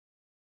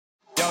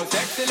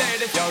sexy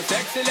ladies, yo,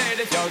 sexy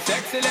ladies, yo,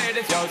 sexy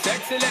ladies, yo,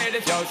 sexy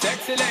ladies, yo,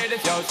 sexy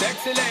ladies, yo,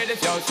 sexy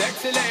ladies, yo,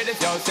 sexy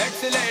ladies, yo,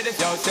 sexy ladies,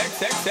 yo, sex,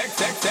 sex, sex,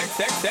 sex, sex,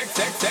 sex, sex,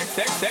 sex,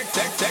 sex, sex,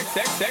 sex, sex, sex,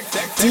 sex, sex,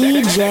 sex.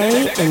 DJ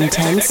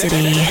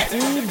Intensity.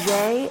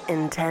 DJ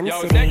Intensity.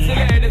 Yo, sexy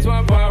ladies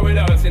want part with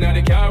us, inna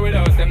the car with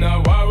us, them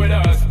not war with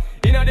us.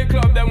 Inna the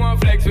club, them want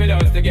flex with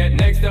us, to get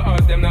next to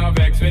us, them not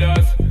vex with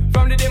us.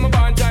 From the day my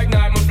bond to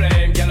ignite my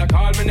flame, girl I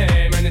call my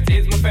name and it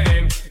is my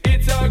fame.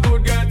 It's all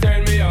good, girl,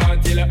 turn me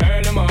on till I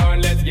earn them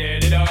on. Let's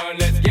get it on,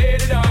 let's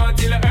get it on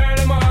till I earn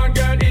them on,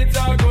 girl. It's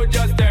all good,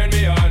 just turn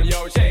me on.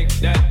 Yo, shake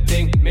that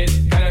thing, miss.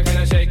 Can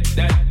I shake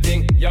that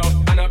thing? Yo,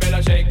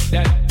 Annabella, shake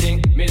that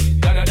thing, miss.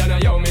 Donna,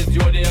 yo, Miss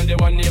Jody and the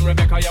one named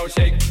Rebecca, yo,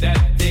 shake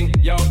that thing,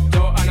 yo.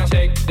 Joanna,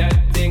 shake that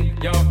thing,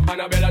 yo.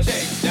 Annabella,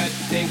 shake that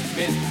thing,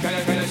 miss. Can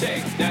I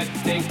shake that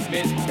thing,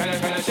 miss? Can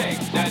I shake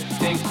that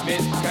thing,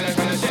 miss? Can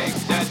I shake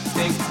that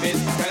thing, miss?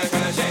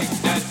 Can I shake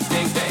that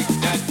thing, take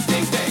that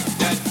thing, take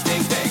that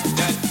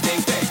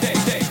thing, take that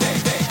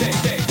thing,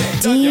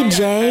 take. DJ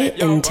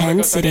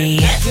Intensity.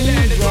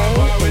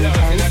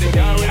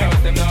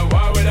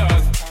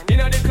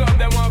 Inna the club,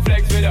 them want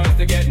flex with us,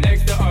 to get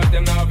next to us,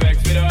 them not vex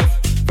with us.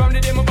 From the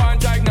day my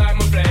bond to ignite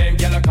my flame,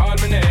 girl I call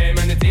my name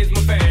and it is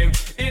my fame.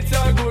 It's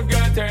all good,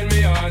 girl, turn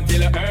me on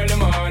till I earn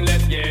them on.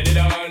 Let's get it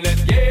on,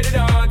 let's get it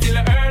on till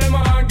I earn them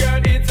on,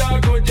 girl. It's all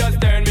good, just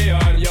turn me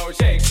on. Yo,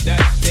 shake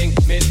that thing,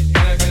 miss.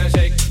 Can I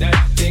shake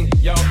that thing?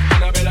 Yo,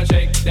 Annabella,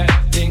 shake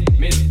that thing,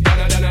 miss.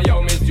 Donna,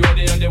 yo, Miss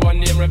Jody and the one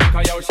named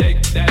Rebecca, yo,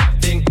 shake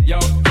that thing, yo.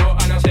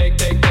 Joanna, shake,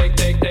 take.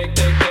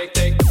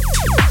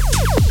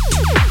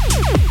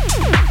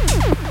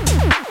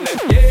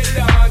 Let's get it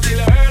on till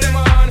I earn them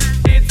on.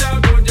 It's all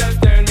good,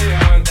 just turn me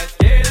on. Let's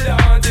get it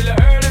on till I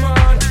earn them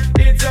on.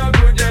 It's all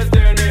good, just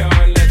turn me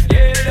on. Let's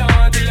get it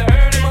on till I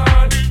earn them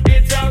on.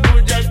 It's all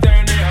good, just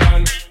turn me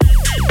on.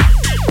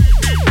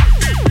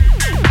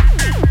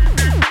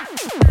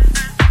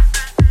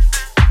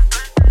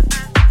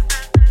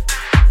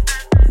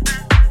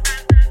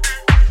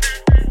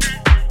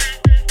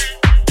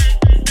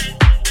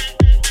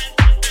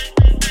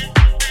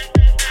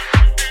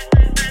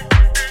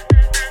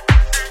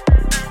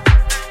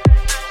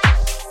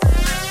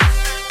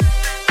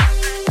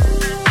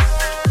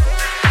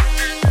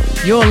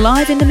 You're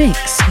live in the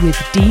mix with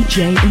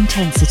DJ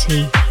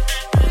Intensity.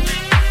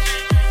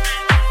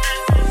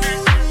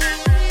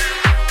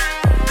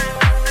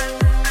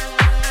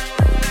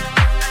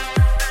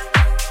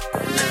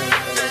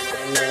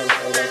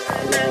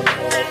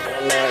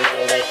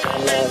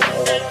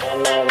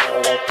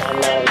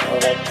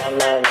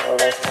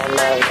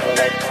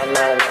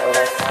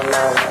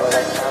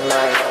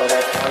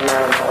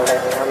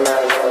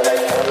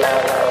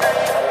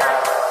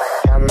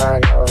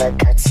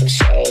 Cut some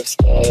shapes,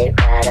 get it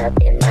right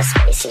up in my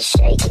space and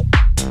shake it,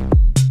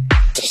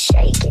 just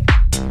shake it.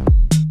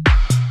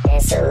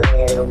 Dance a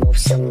little, move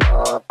some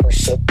more,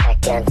 push it back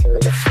down to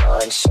the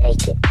floor and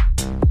shake it,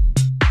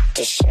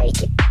 just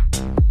shake it.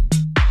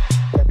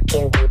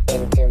 Looking deep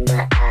into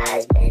my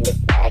eyes, bend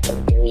it back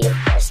and do your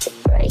best to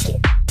break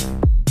it,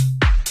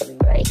 to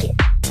break it.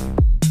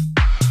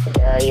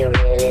 Girl, you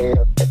really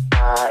look the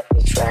part,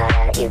 reach right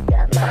out, you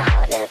got my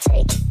heart, now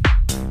take it,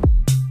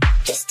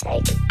 just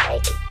take it,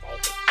 take it.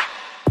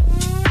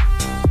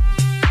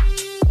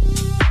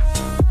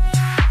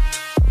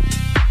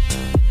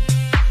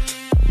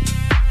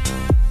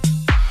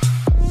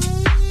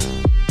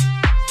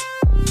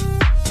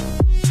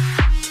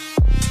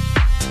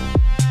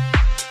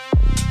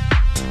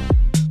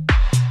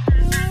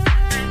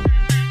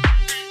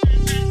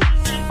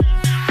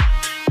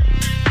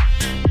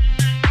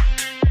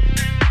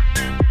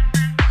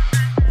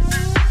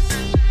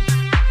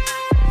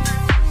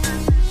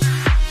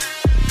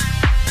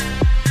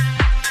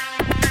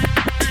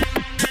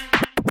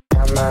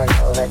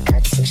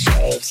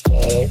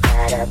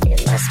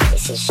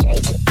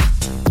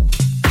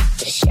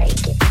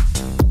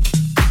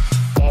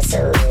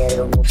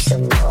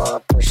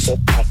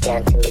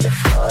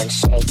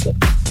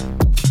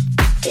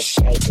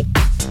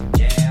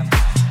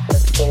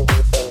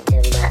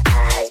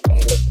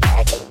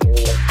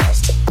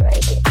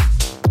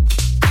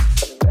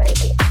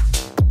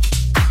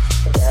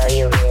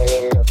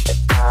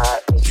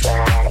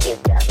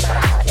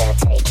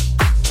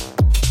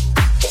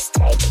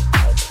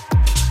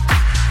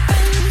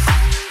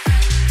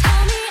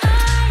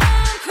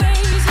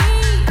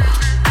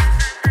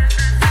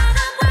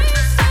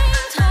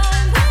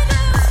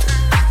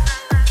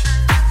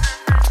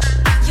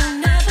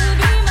 Never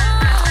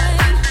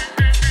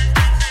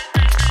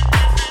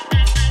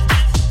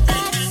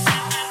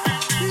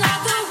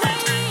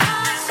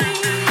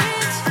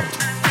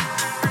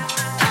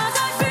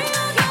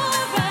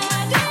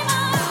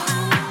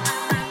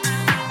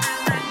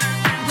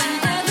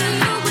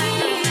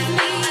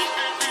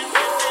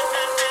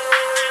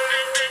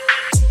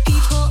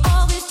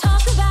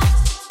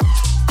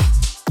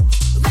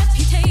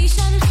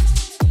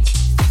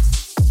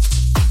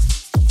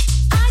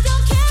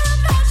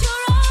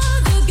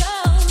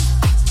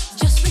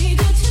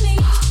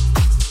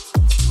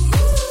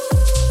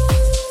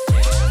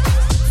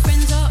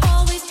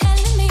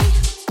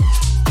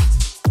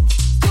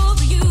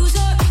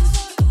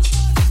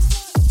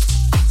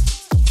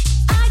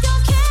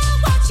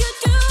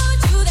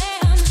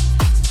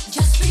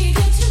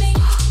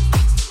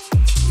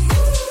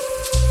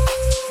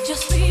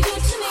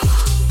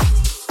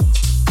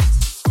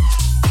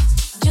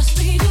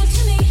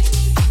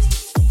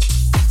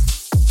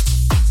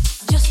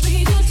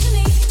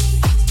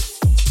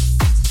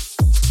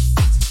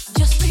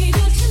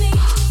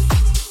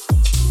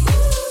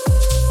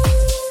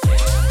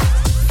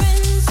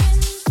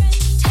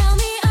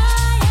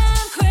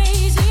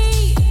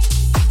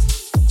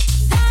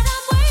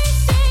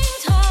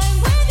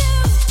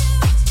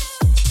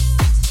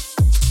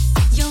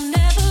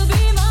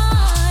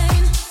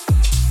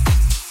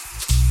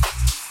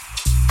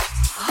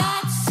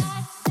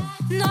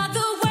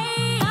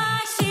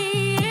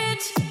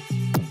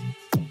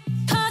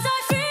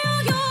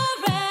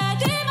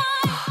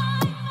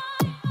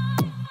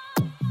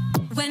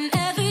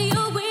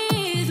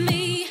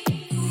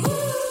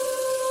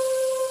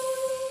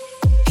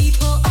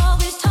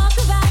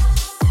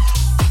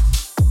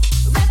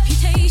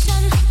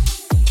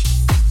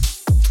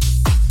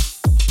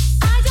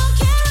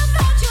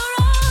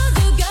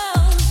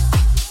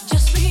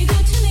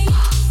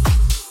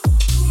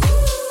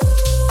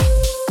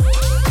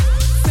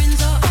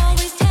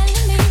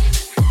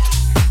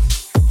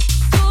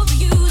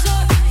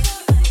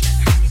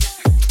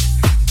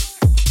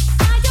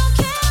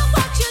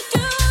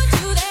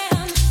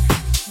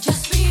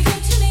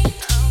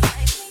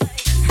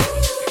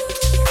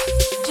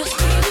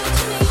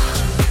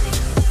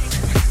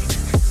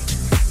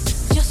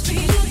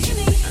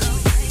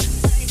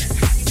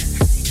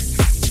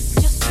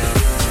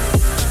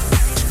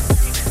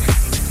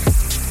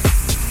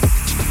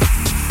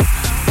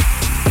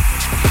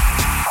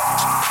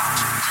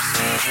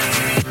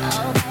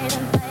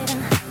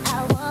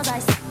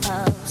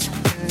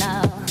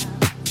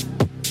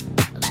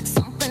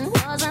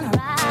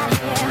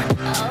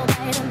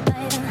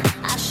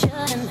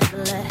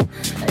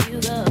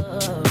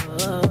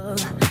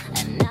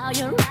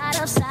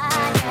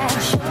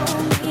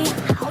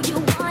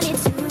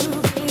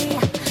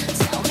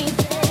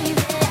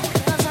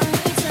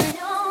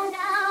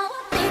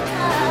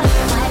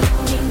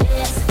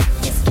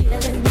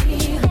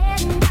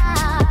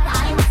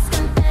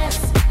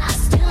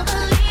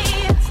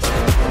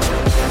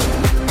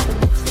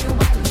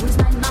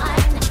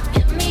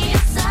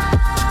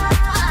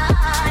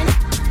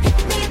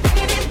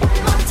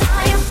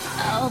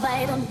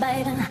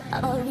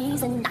The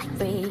reason I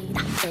breathe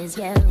is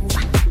you.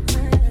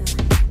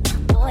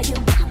 Boy, you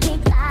got me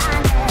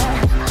blinded.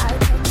 I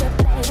told you,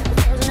 baby,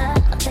 there's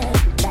nothing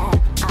that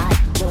I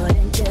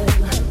wouldn't do.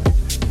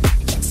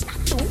 It's not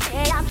the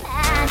way I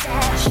planned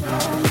it.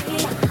 Show me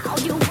how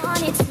you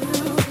want it to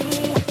be.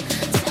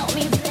 Tell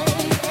me,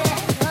 baby,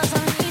 'cause I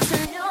need to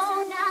know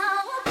now.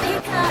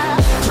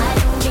 Because my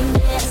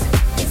loneliness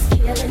is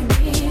killing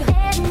me.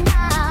 At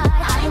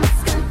night, I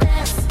must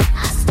confess,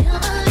 I still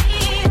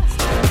believe.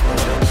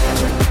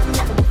 When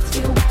I'm with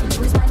you, I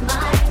lose my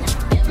mind.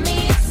 Give me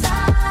a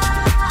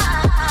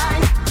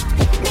sign.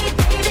 Hit me,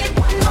 baby,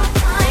 one more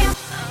time.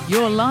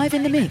 You're live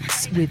in the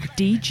mix with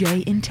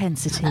DJ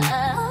Intensity. Oh,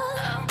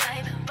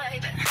 baby,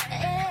 baby.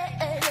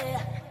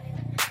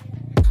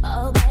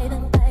 Oh, baby,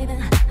 baby.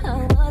 How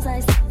was I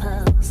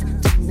supposed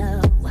to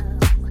know?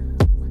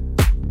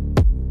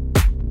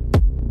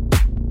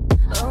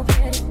 Oh,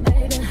 pretty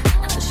baby,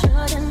 I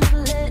shouldn't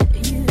let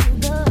you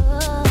go.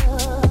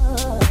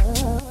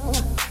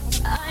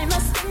 I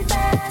must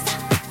confess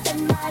that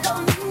my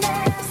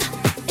loneliness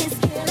is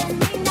killing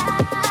me now.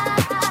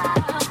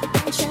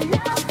 Don't you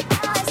know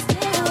I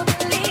still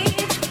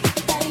believe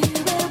that you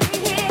will be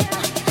here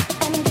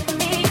and give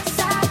me a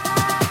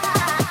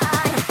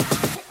sign.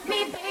 Hit me,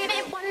 baby,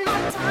 one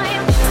more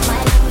time. My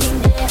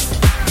loneliness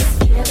is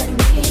killing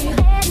me.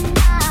 At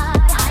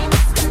night, I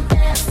must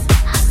confess,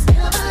 I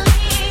still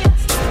believe.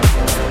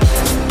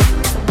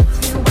 With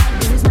you, I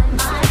lose my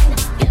mind.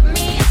 Give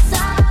me a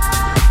sign.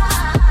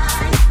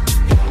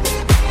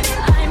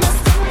 I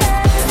must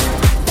confess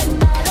that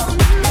my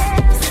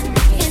loneliness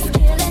is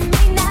killing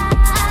me now.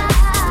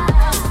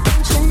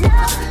 Don't you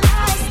know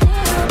I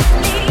still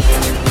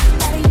believe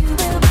that you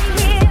will be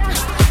here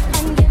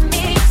and give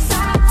me a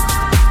sign.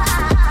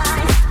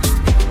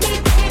 Hit me,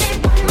 baby,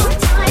 one more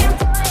time.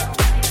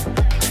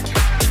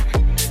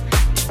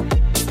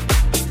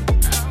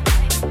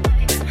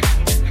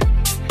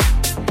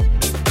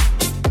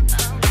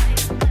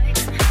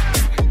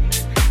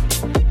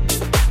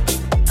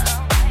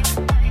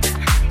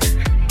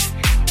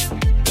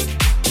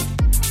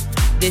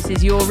 This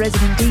is your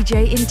resident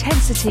DJ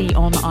Intensity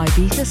on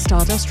Ibiza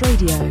Stardust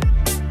Radio.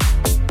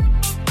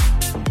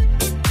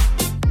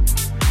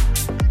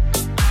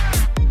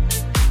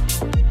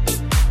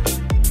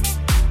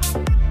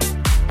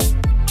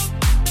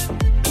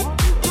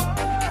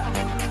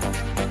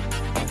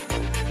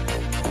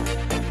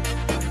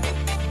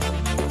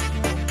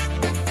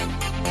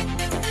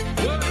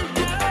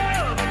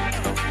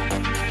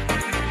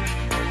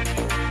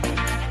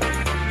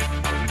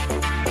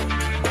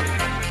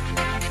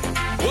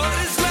 What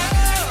is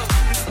love?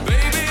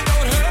 Baby,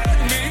 don't hurt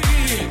me.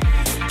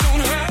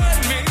 Don't hurt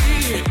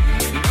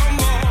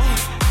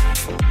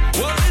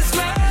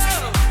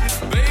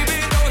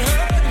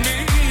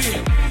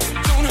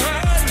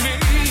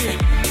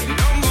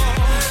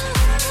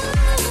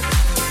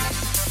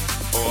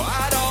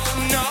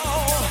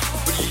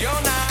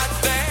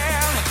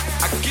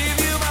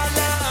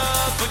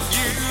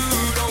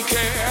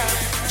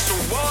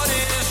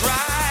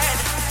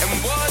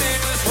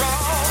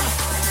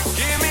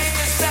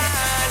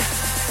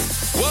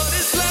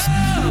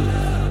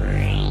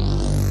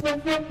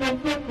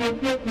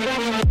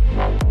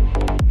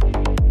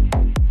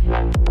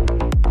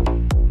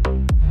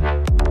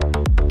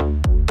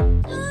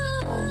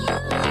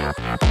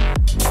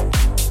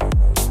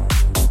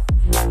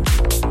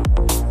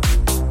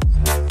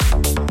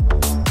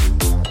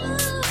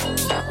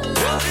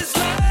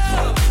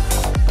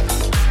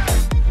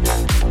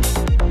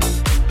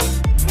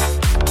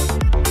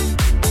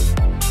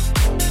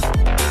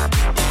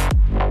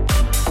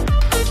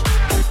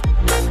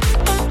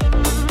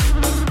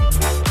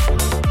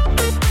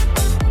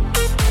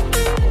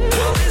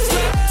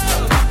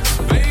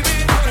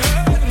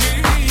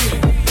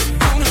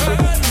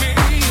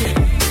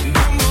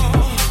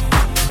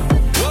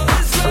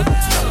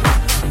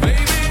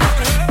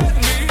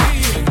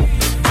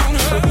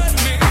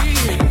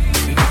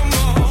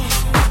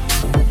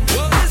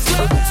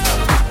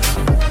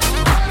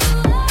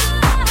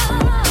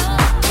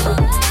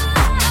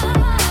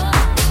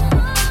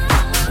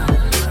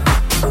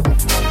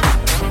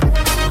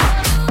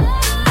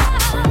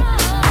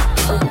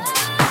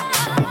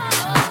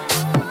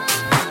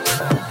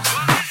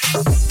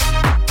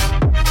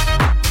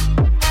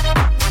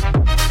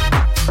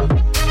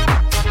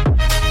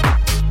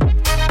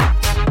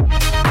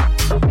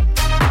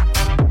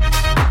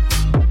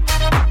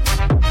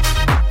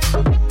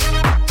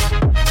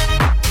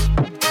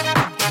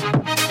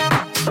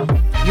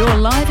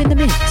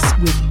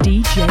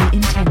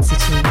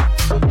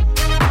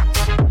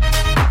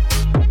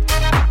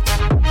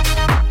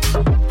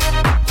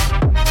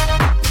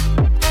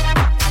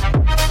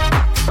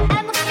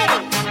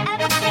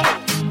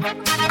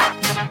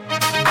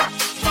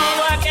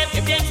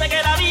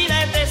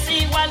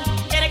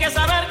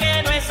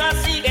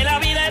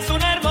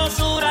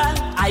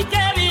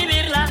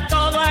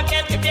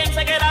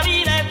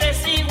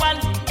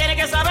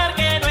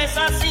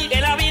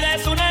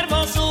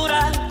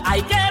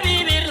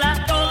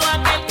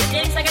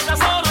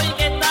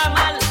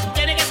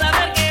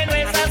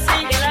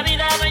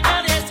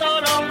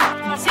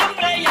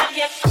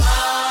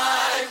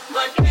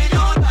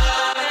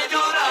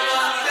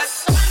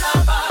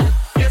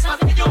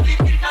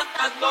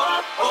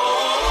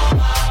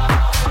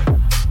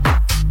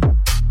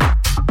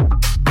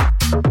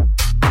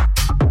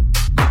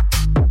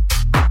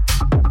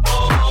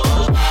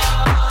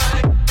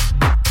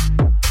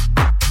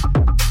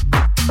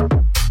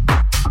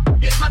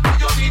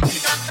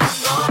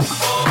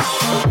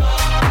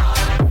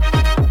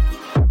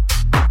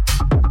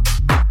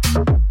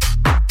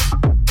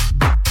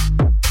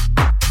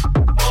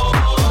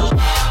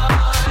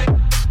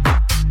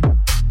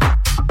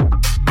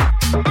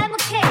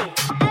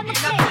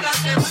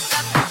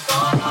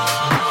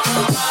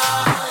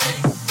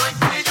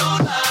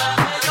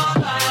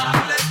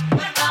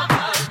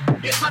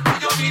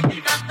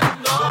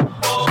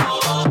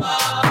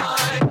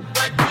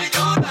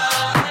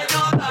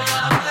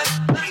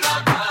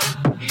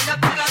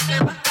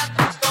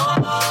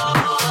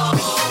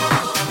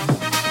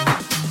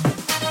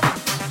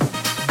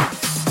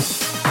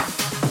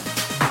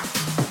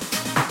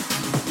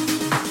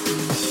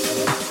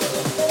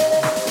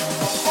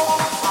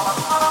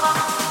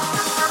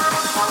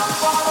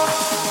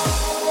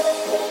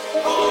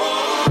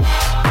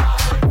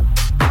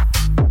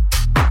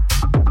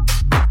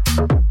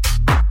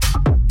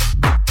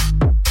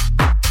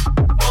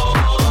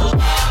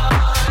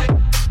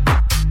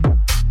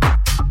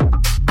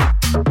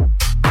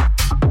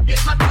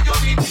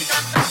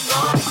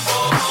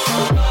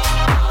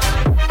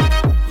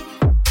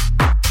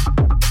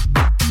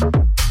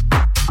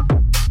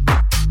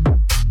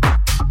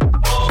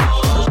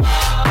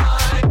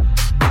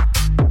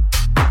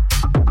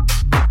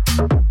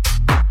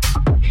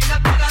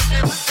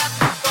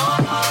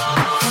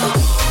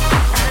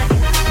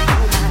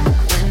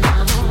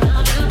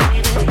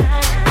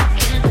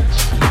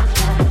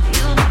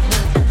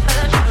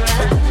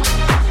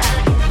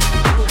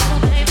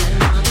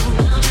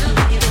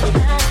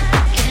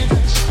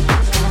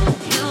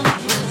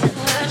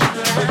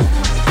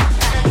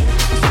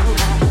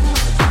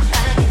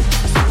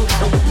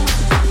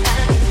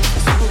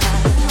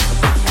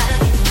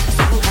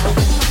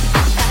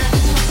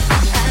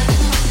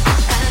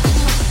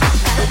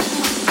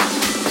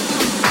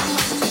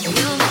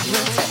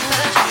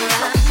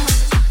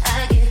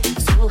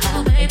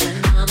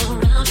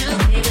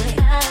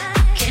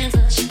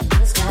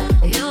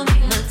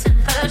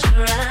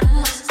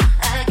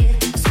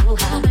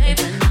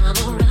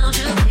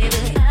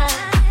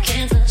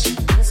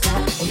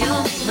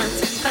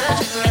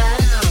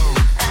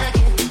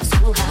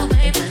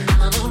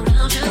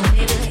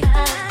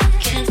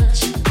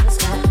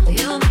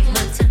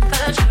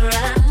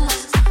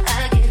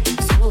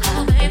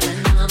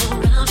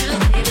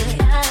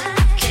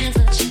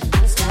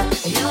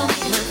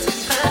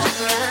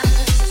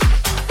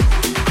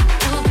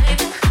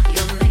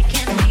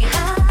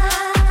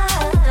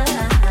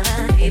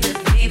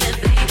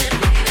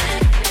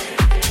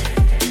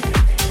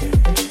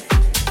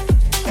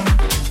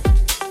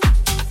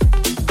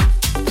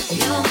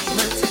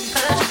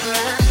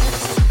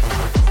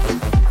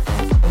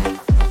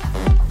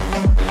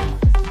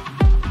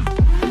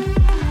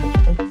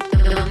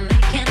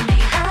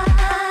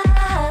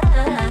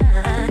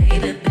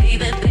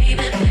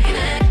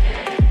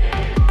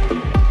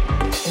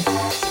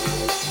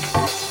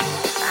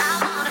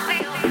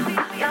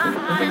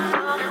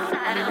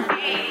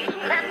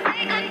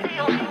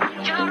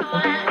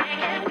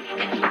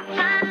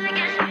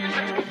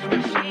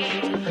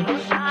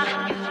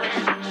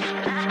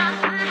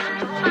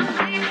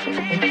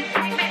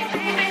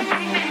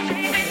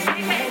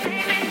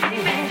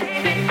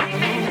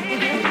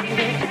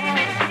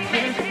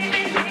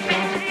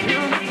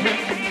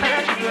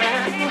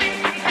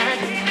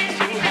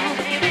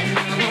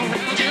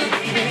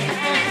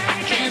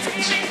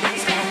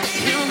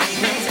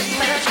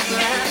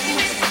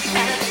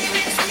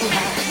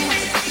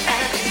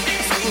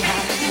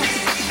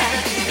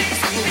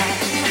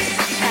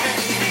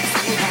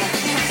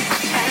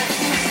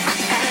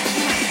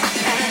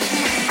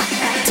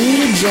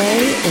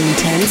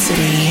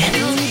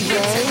Intensity.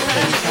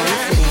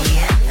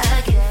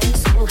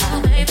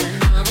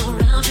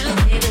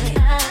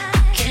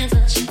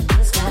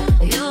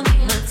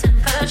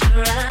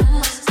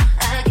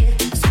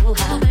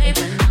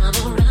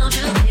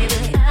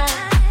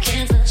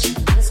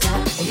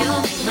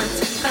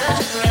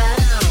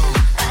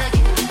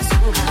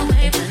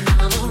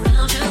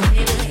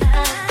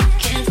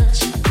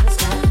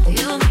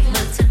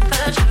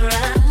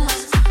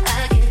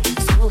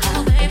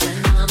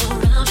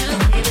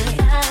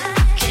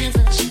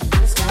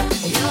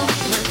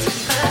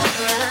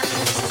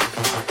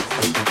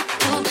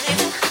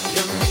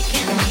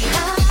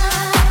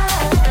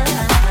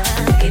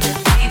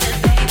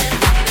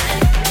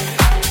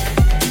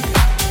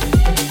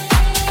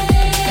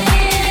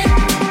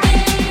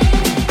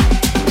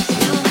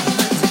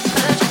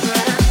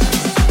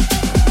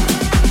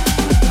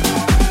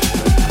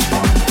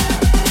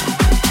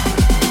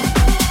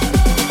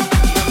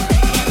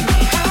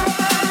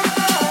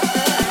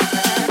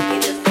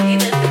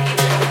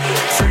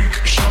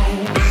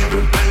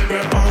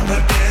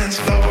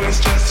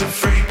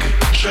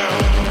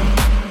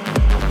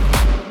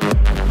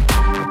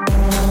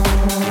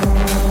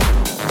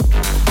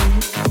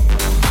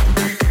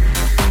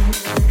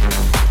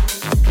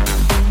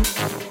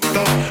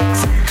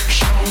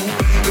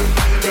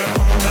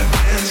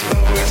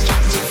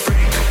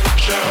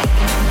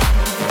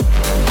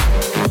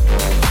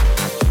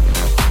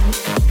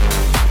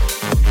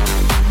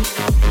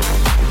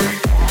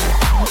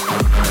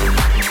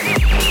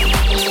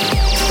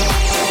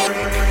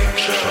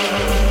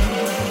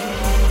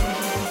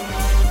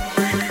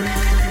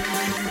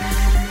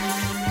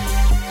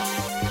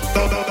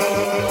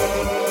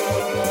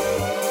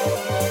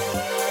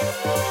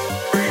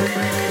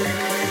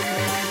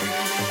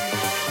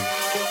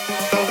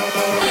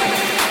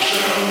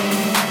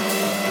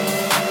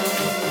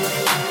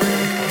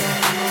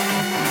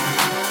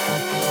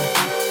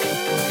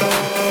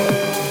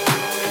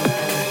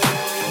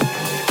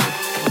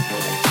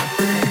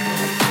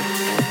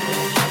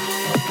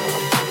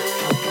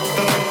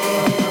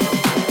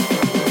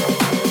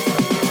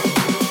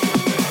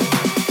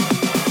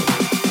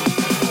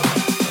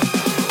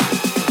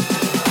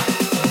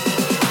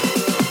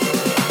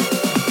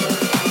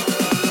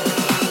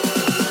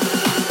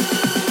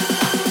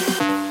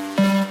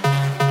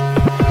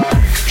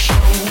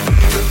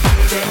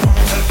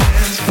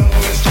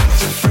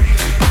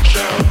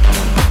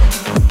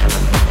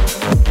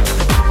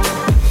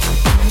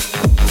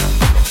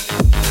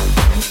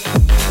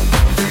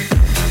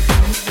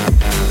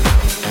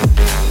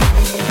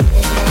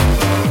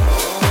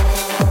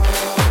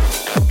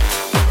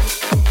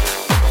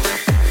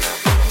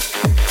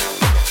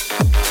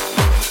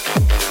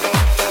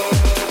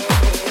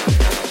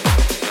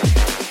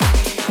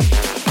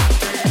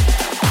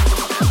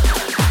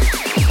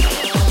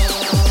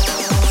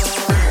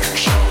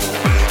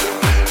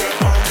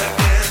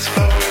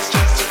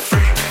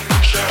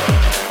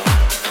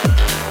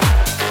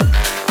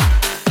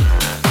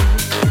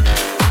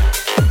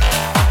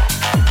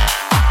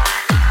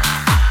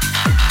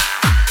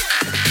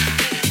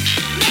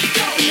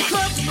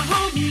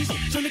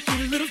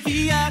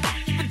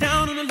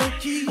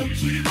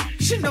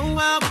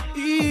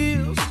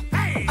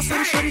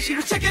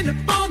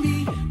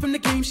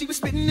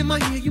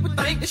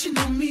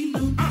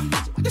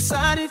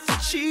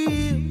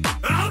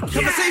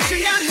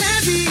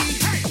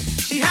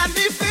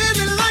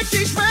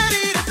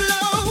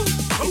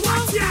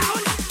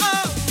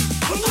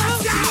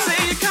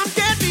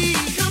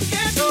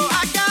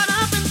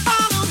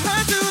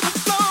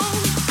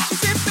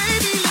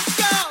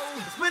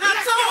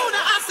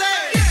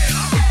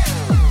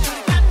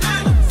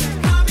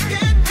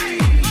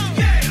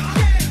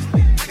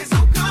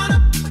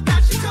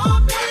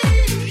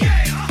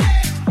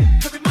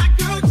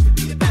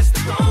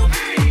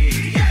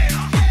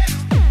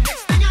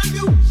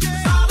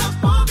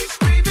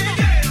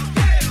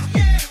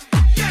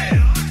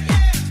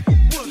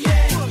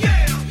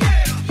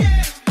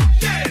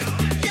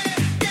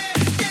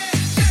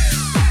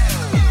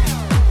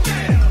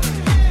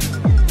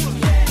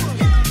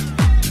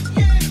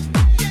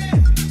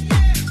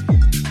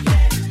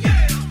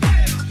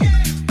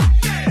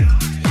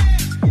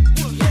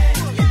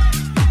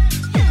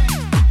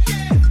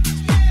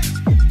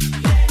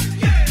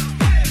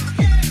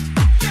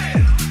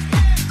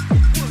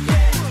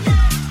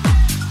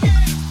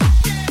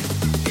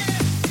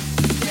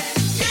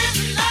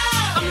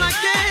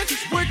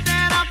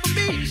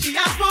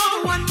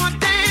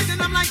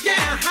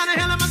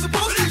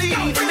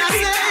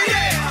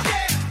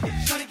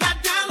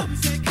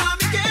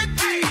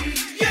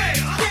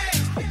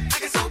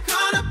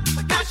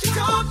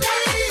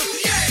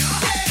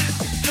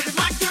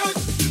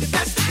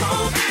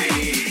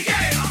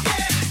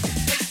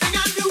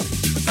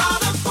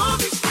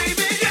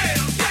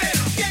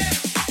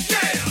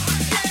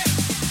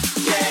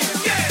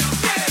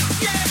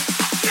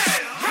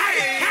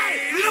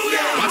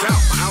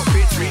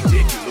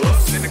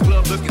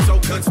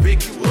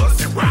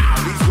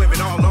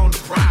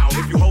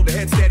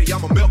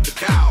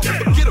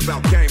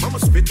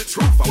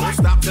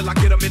 till I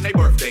get them in their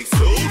birthday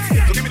suits.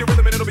 So give me the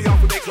rhythm and it'll be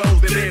off with their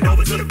clothes. Then bend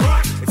over to the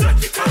front and touch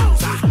your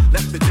toes. I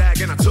left the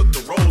jag and I took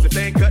the rolls. If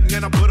they ain't cutting,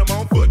 then I put them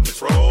on foot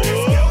patrol.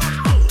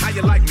 How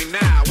you like me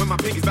now when my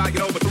pinky's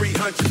valued over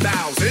 300,000?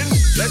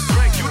 Let's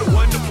drink, you the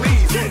one to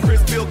please.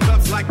 Chris fill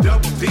cups like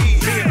double D.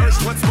 Me and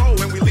Ursh once more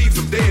when we leave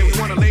them dead. We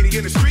want a lady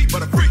in the street,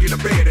 but a freak in the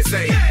bed that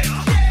say,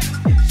 yeah.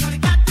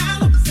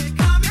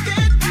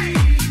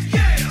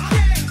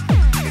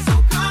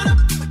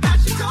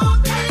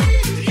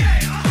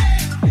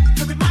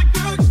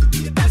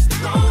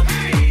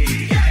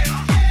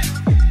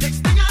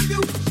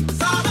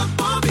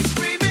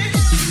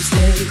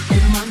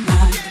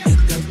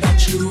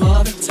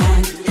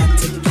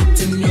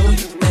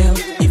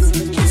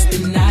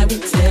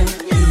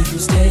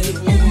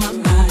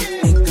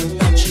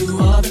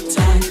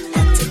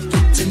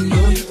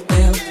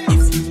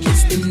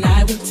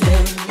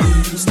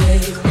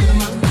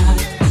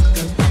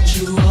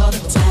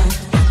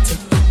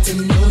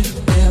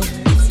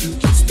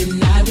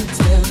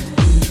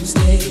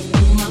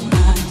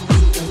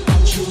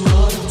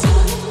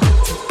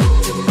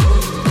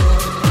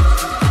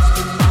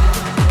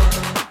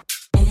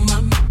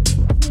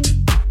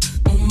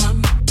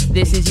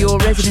 This is your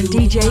resident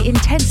DJ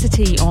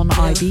Intensity on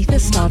Ibiza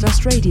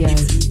Stardust Radio.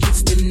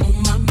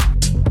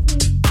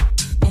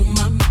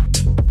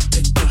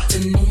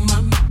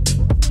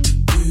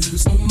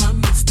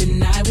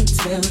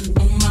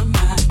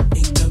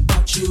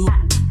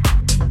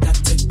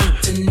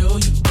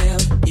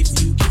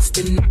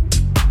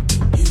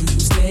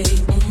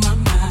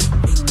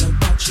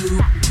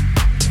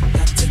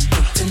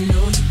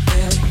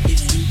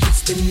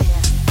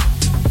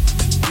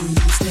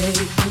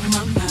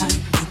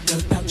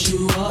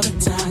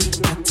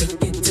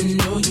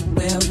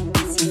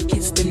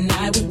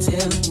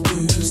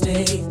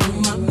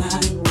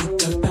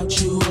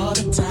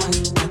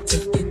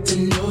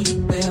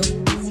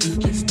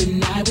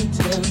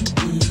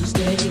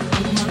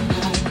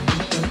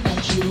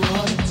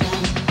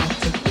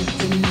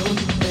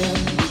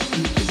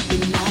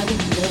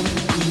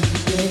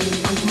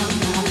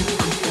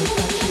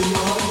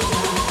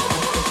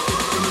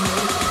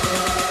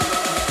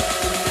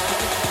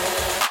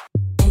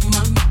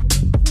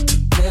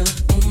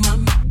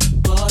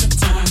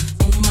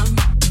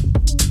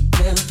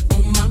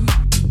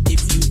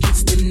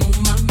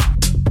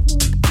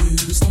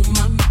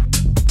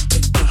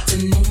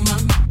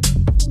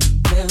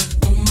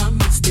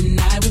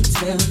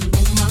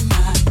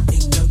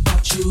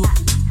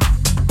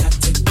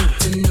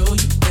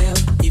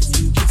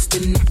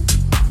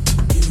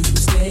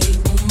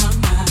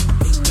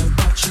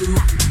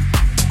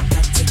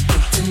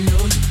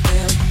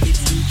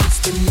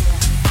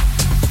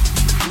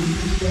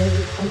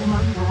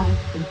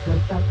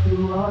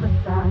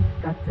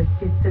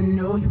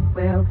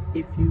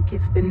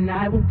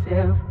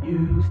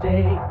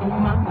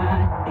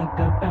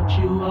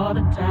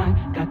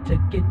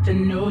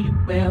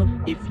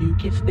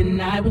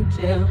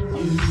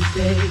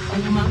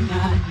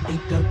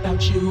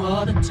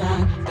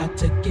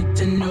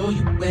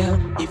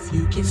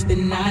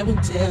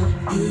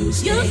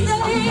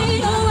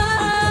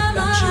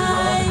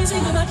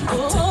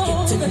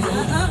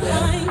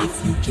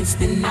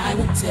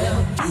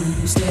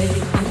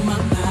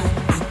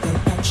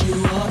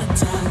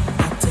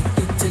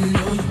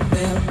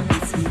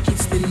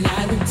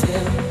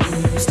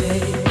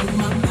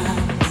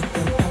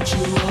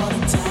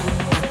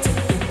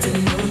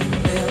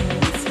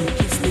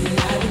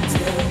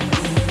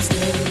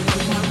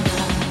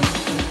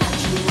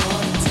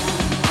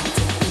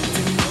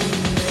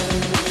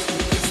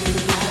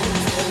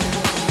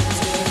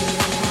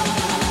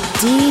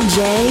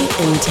 DJ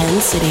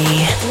Intensity.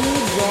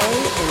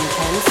 DJ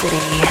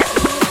Intensity.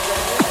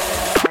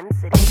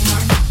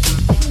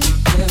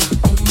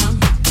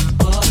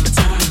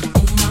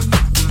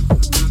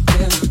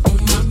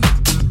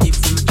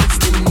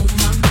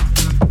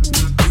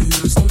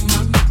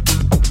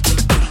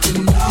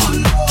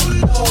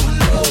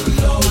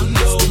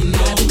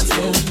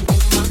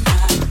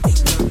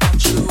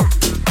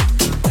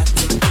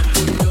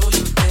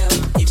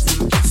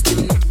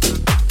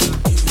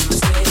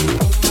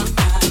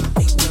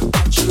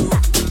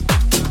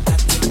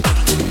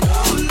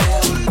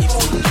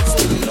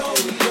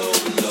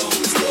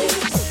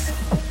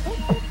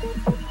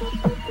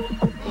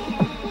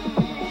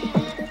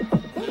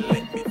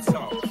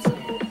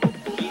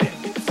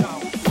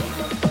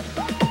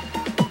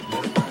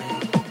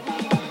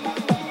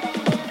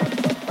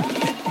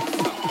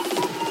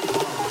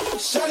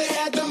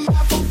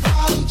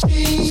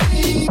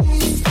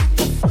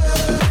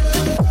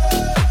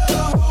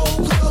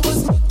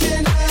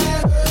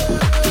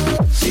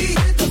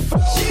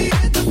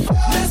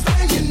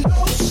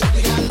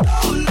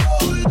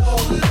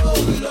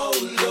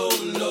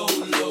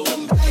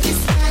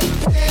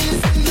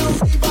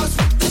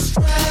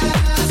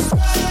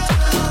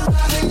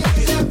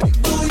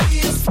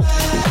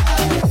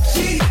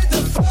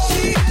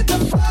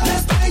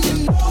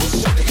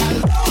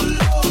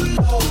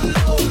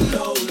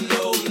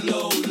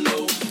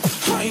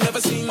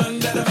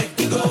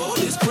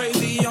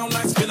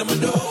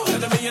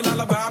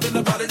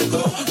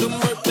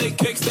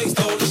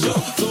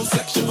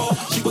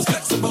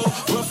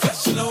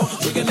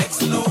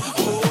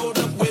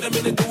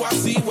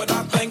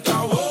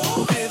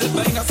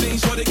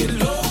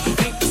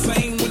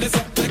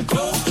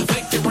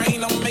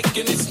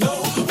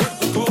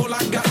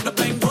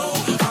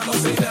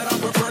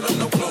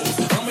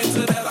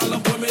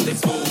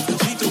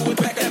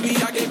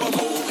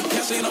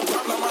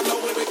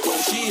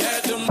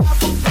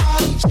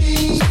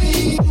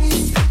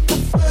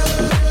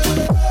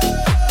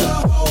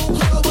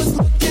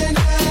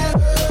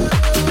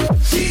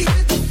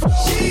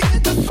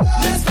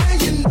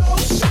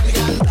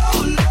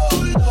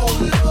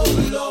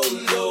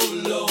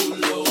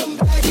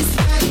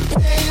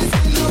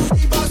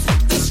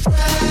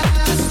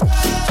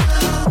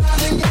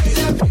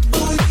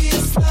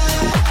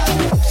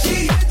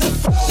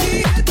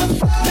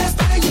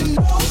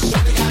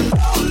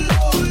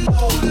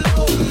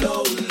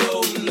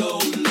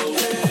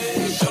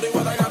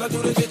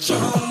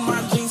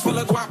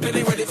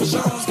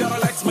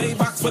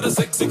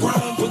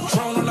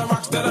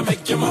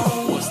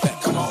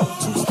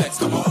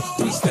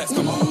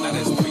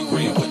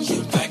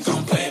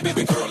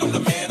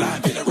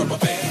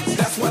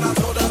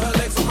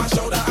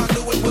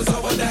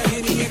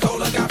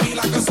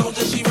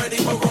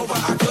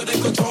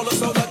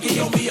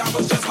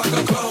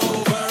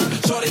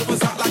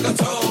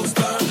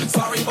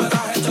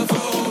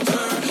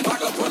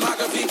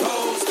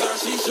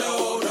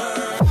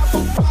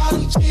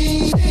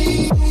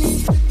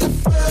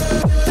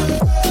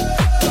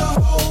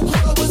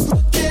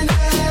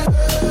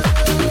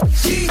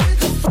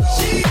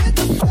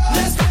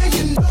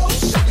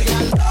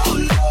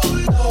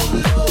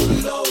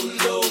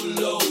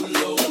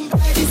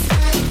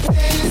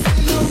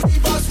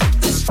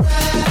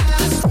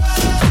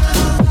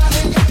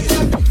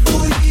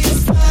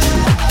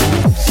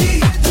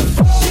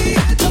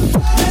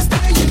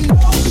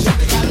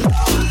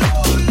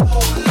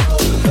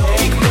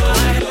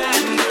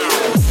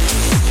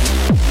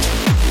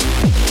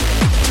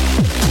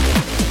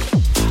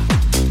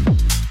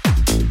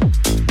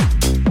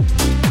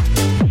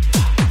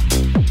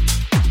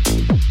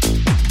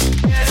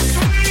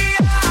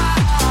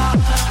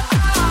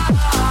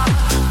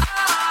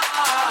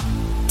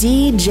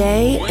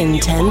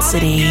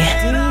 Intensity.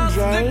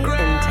 DJ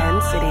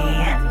Intensity.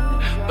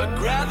 But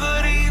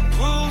gravity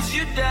pulls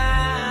you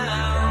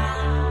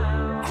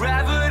down.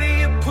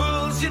 Gravity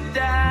pulls you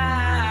down.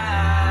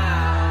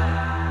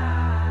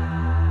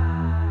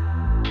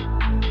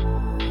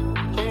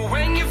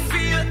 When you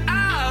feel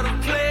out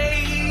of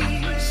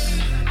place,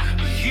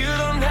 you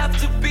don't have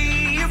to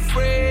be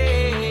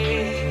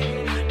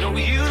afraid. No,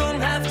 you don't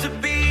have to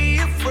be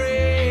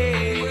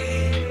afraid.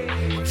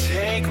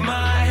 Take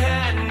my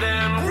hand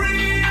and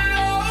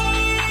reload.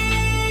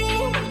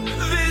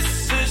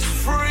 This is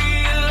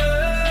free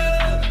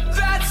love.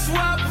 That's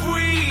what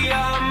we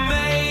are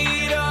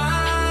made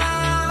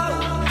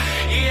of.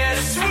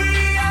 Yes,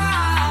 we are.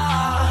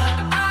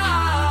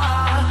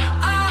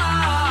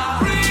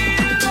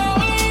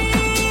 Reload.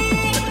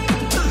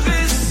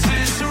 This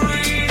is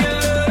real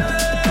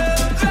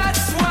love.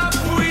 That's what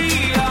we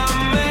are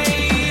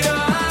made of.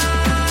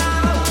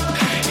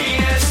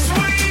 Yes,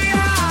 we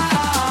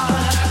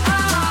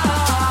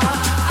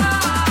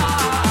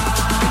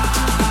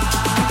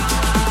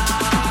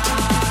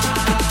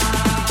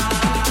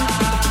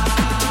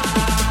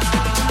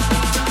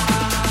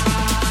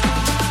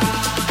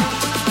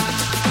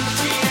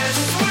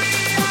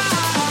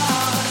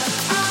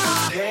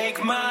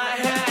take my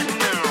hand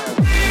now.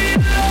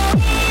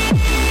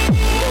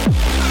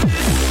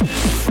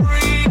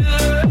 Free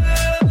love,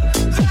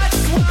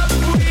 that's what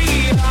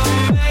we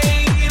are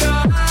made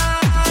of.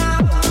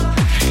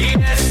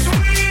 Yes, we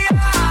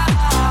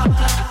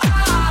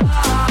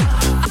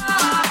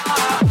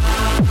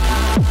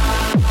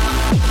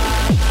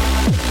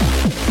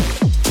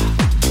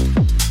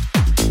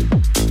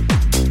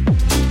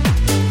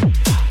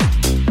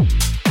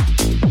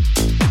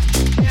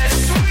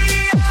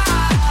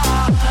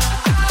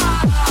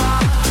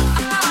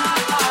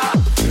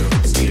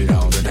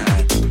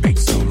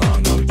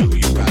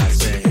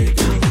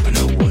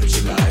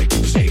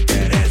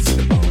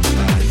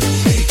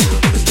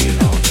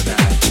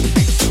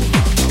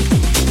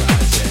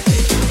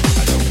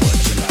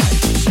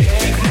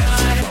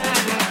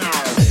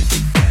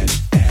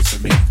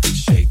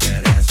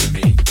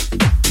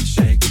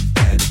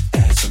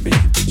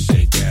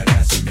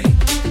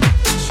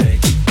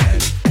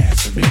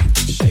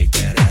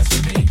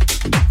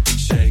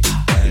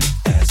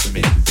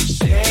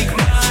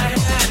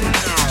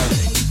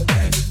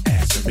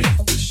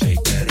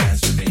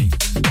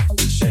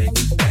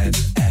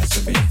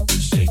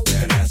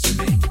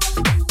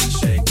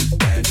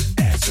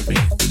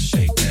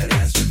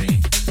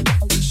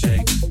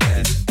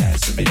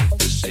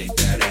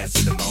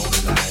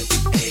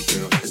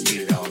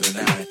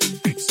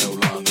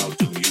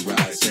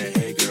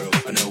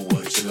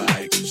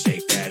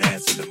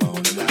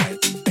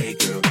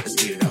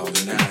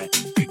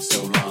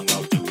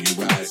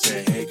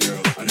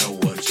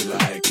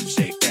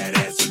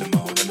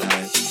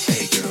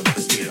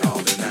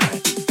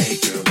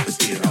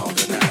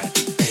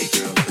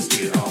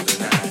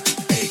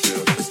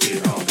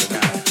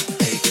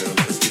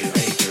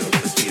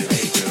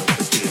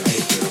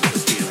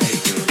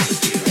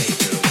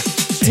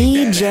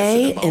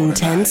DJ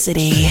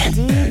Intensity.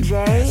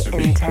 DJ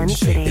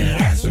Intensity.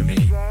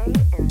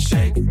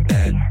 Shake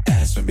that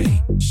ass for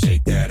me.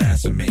 Shake that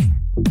ass for me.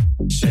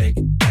 Shake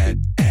that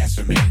ass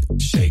for me.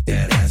 Shake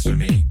that ass for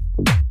me.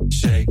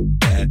 Shake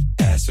that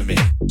ass for me.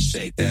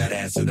 Shake that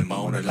ass to the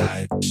Mona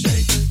light.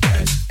 Shake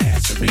that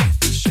ass for me.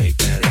 Shake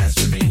that ass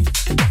for me.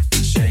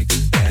 Shake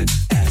that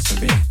ass for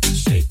me.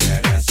 Shake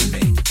that ass for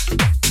me.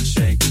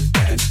 Shake that ass for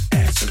me.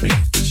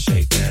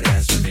 Shake that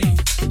ass for me.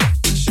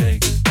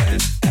 Shake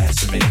that ass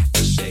for me.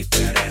 Shake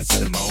that ass to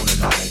the Mona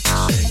light.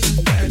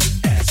 Shake that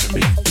ass for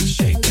me.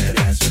 Shake that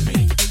ass for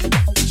me.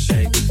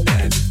 Shake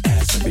that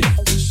ass for me.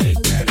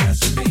 Shake that ass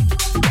for me.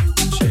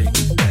 Shake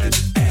that ass for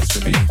me.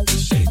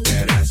 Shake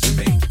that ass for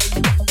me.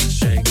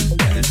 Shake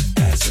that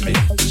ass for me.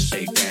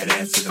 Shake that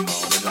ass to the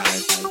Mona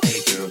light. Hey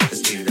girl,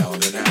 let's get it all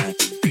tonight.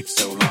 Been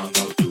so long,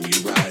 I'll do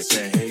you right.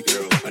 Say hey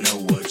girl, I know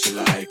what you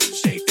like.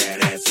 Shake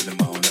that ass to the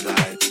Mona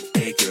light.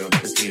 Hey girl,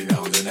 let's get it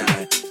all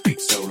tonight. Been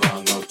so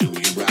long, I'll do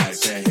you right.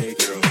 Say hey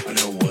girl, I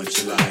know what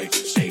you like.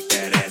 Shake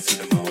that ass to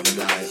the Mona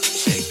light.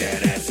 Shake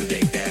that ass and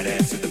take that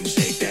ass to them.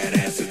 Shake that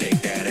ass and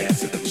take that ass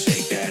to them.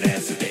 Shake that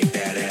ass and take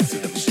that ass to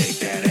them. Shake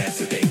that ass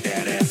and take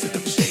that ass to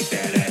them. Shake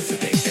that ass and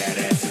take that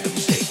ass to them.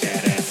 Shake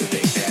that ass and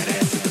take that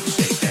ass to them.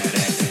 Shake that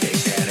ass and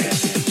take that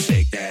ass to them.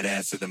 Shake that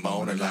ass to the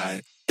Mona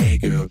light. Hey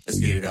girl, let's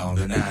get it on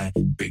tonight.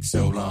 Big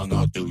so long,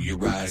 I'll do you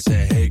right.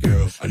 Say hey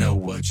girl, I know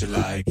what you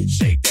like.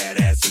 Shake that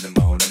ass to the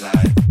Mona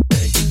light.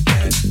 Shake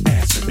that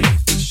ass for me.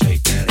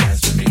 Shake that ass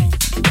for me.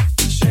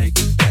 Shake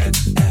that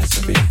ass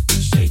for me.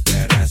 Shake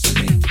that ass for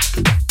me.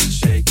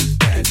 Shake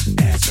that ass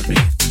for me.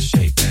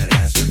 Shake that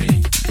ass for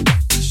me.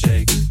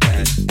 Shake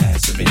that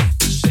ass for me.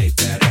 Shake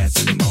that ass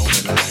to the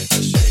Mona light.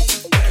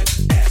 Shake that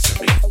ass for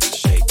me.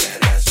 Shake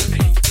that ass for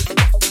me.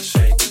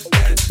 Shake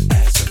that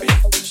ass for me.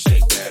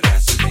 Shake that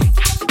ass for me.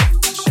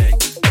 Shake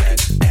that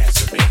ass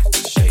for me.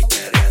 Shake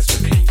that ass for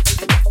me.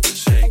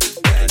 Shake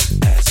that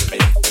ass for me.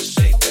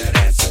 Shake that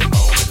ass to the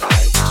Mona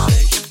light.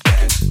 Shake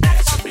that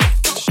ass for me.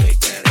 Shake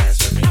that ass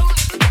for me.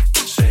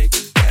 Shake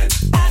that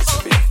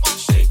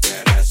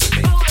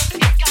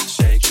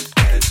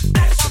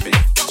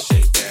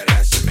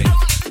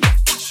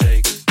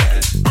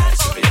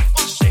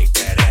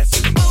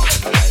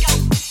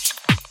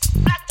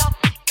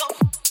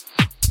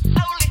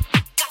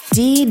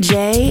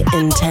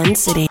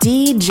Intensity.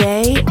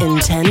 DJ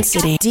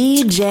Intensity.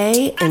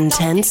 DJ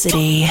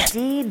Intensity.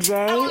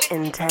 DJ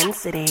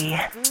Intensity.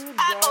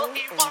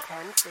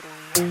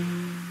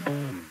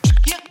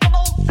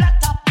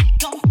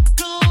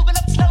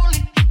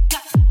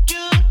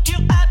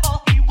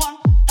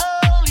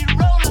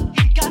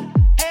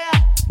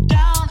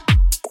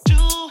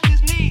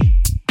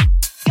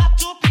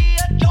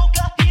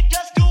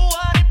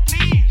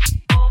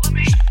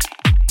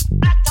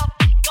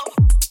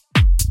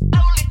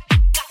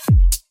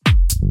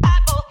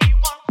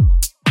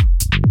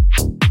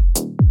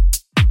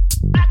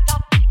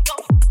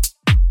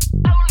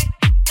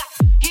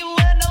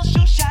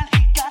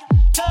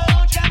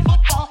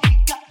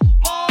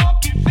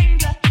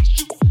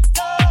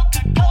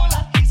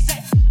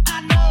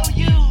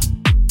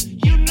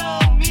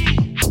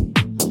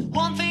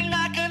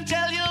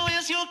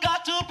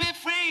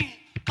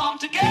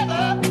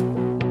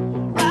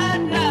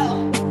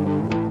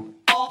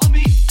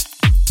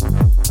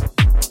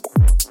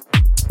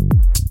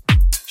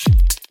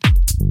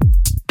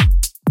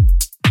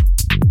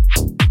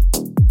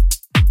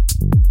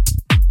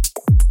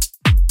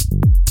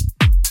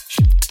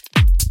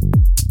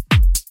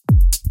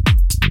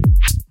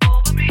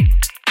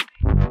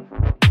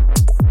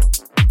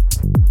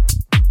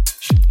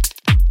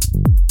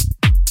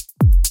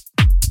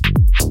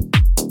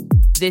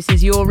 This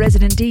is your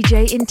resident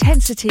DJ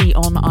Intensity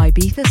on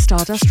Ibiza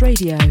Stardust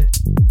Radio.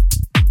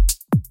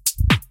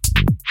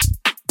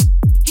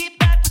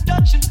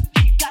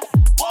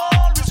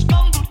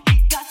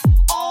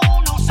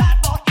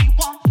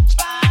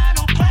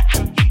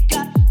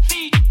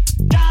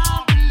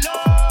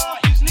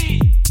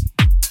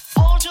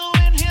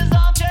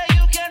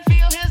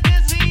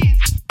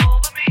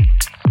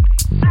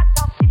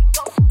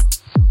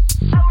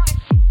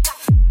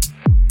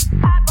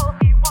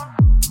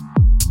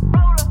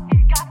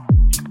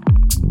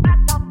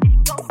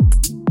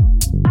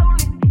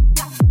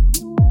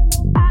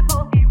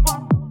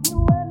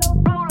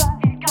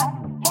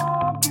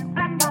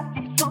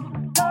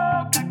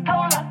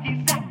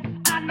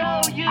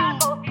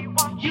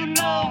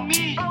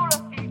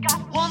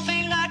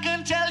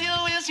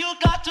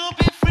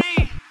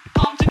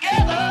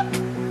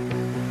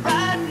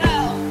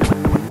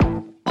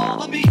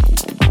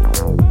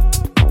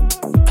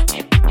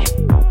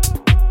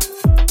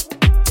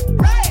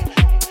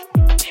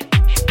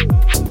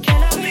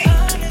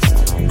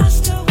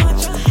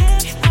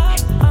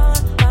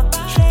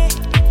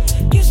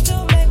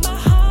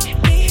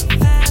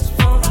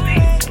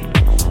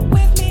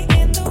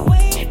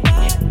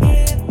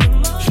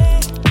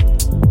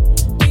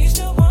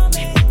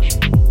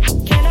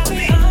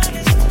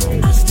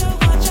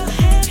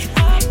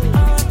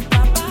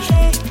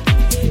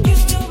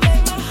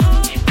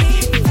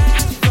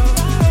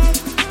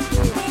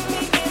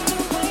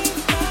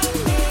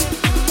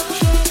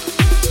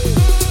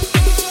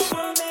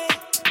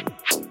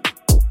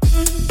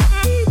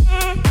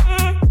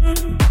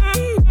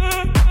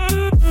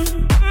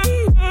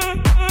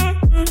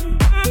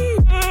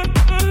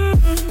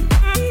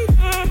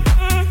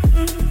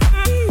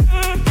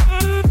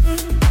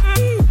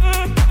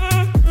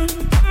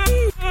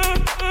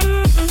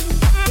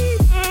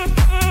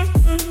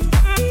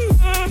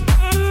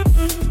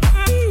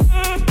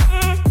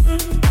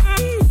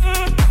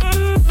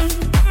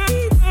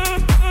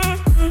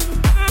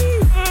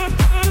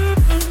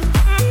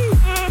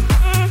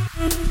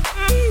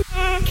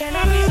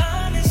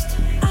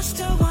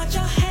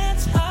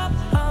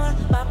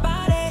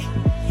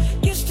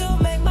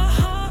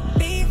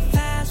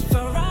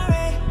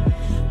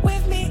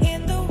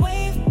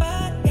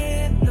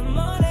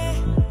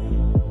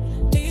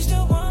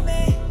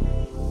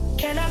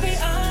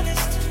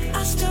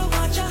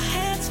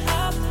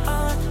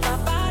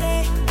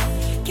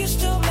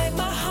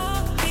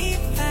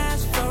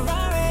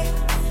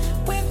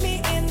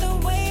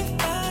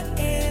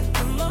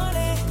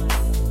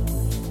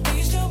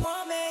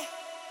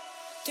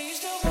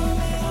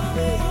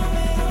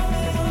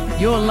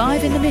 You're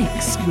live in the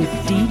mix with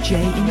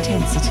DJ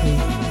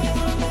Intensity.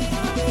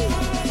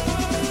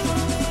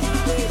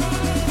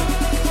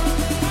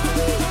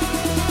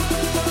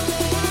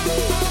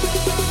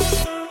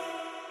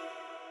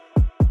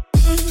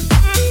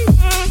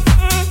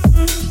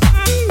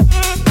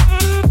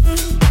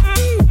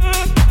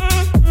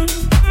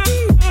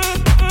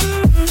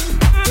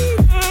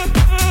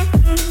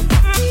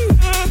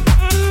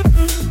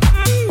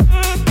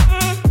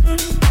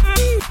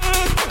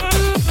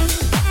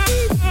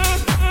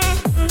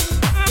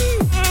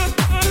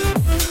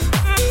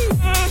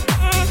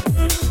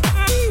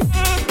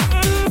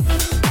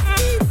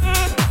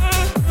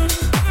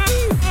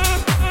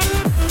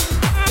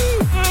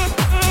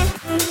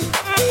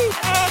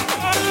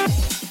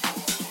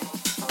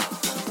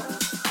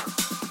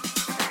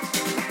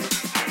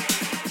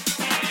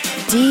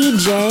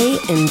 DJ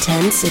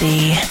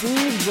Intensity.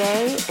 DJ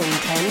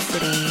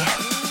Intensity.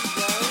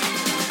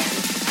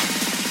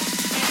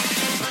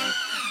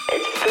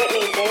 It's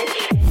Britney,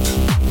 bitch.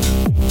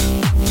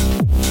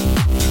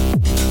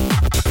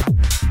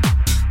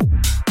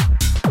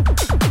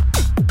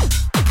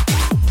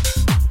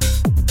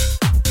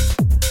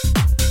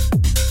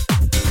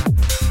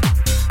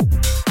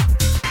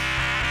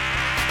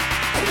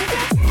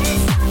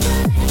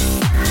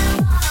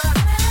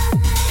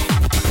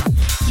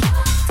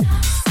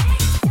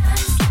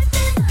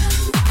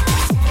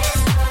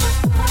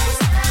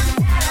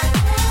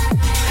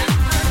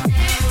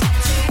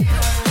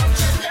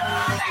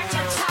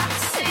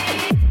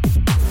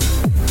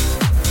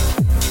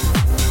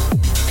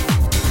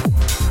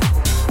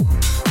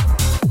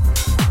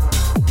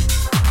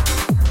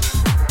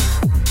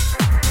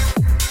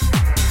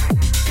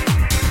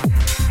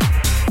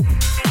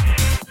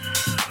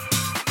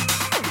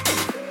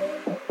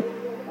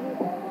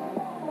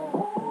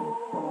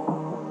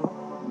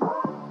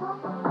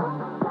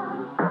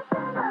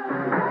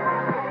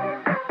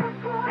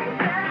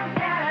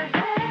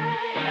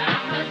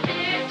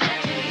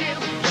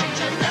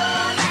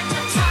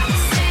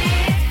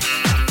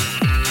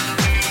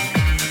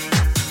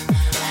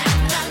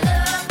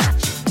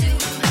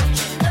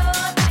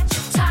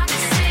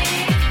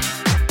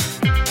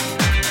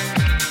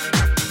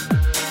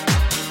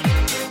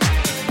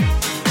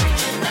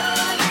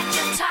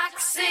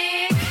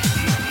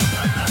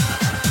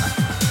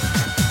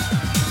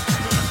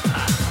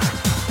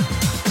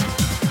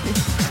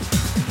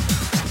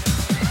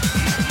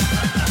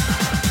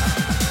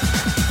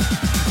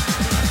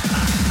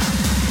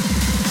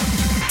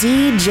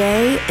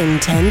 DJ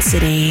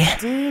Intensity.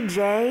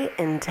 DJ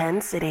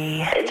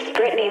Intensity. It's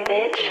Britney,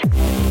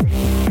 bitch.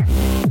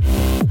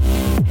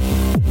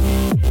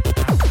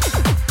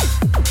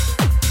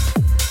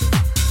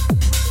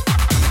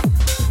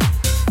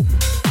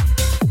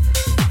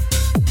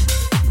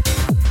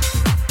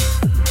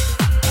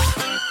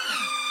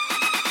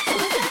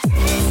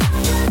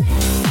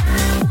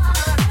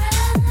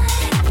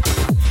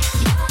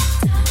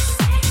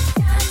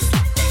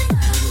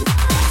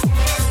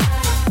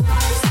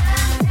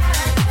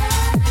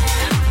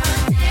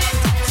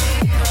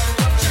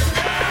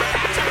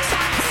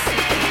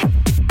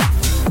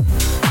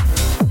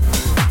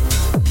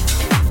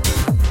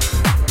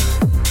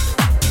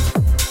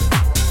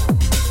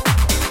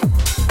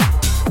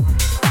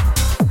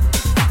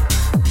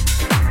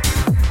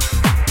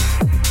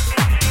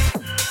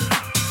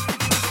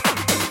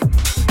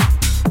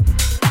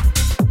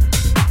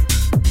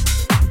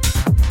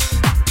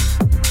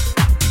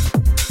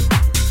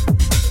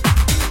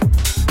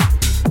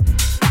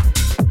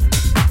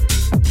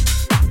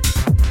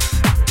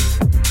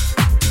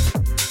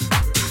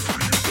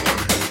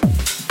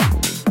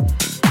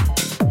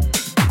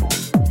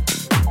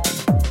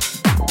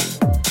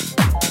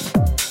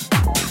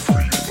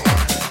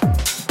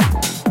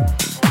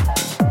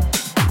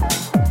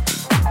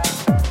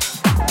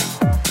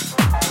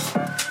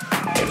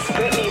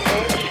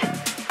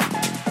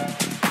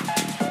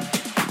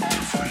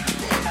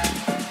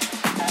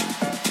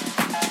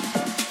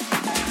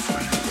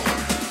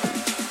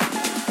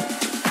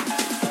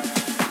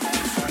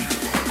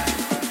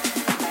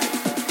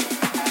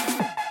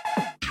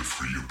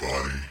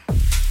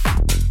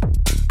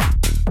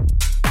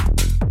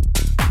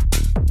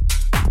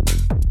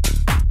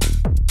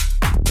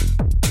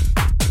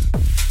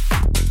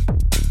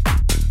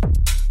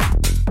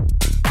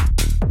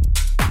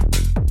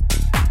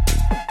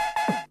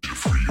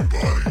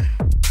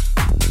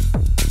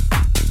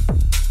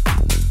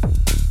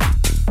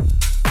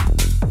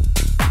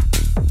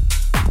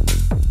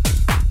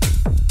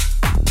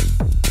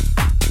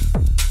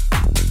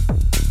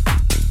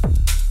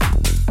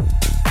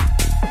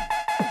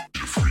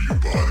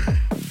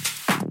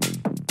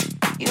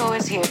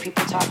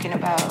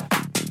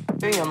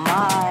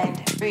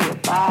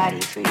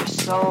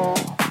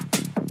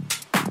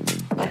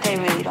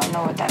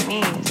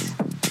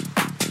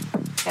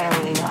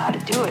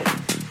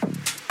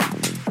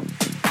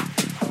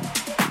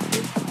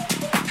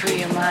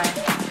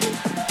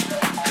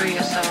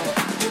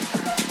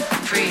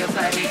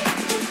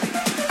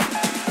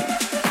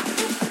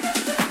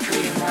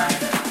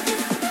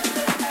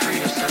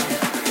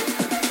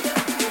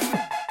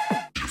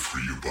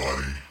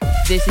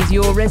 This is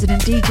your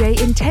resident DJ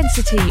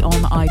Intensity on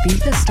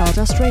Ibiza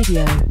Stardust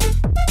Radio.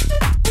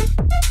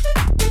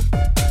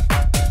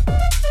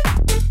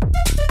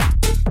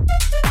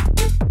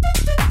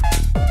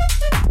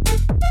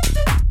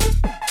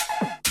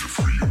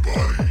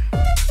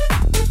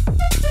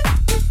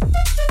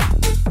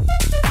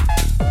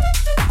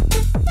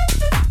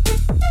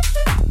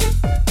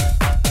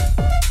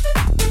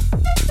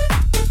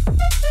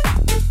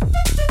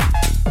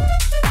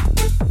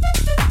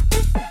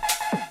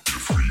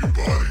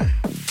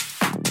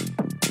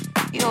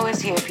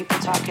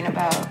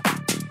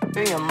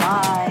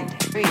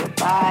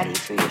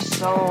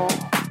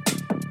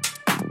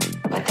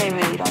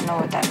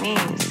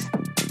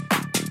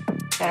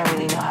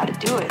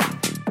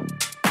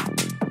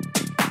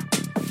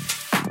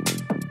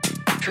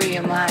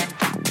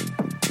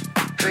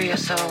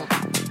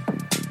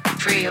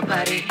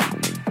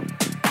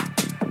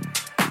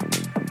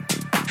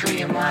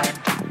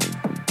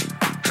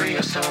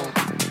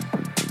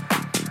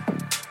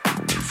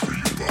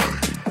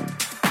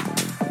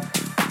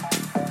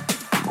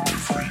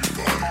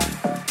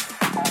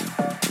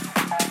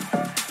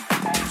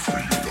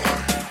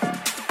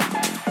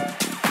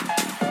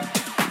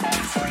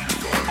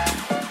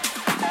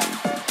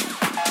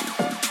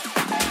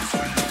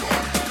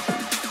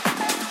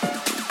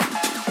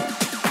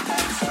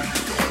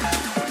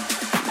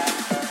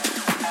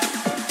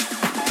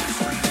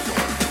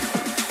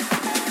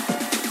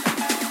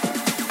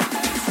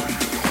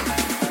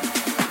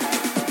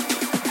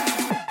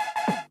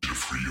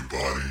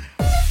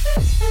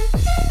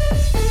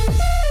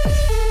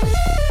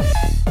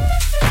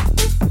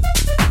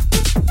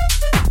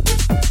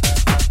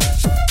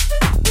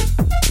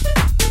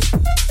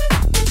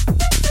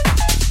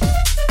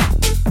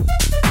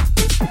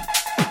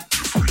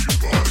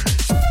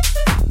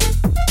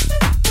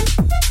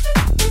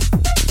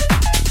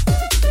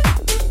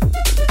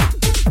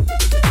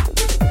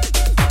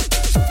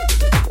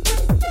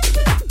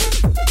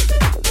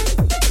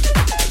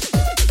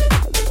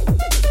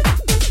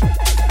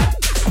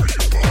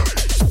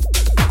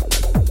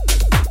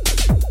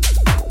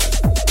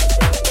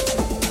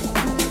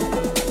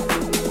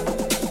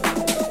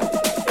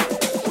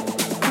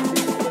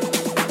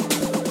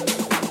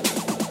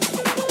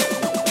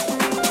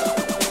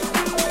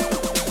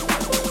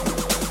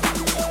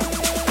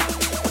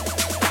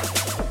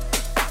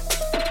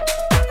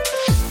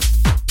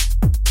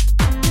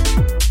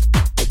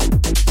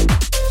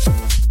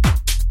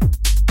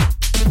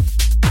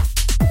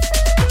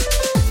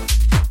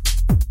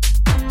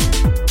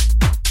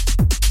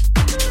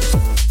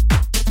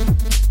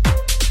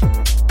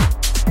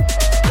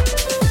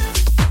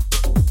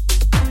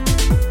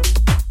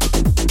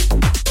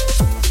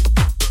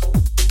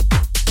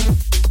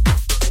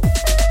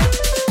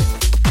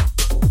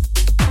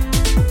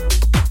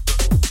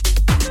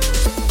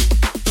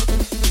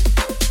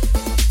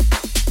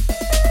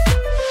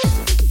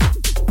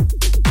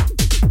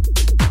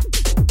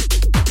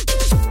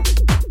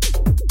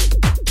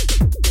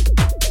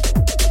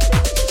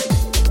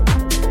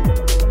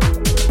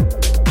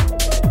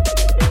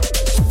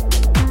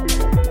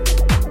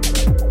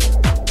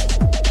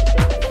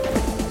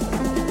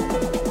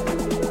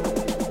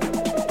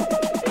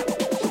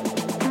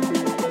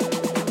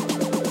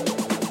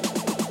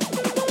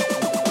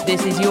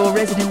 This is your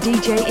resident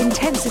DJ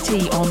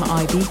Intensity on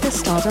Ibiza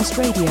Stardust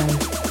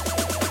Radio.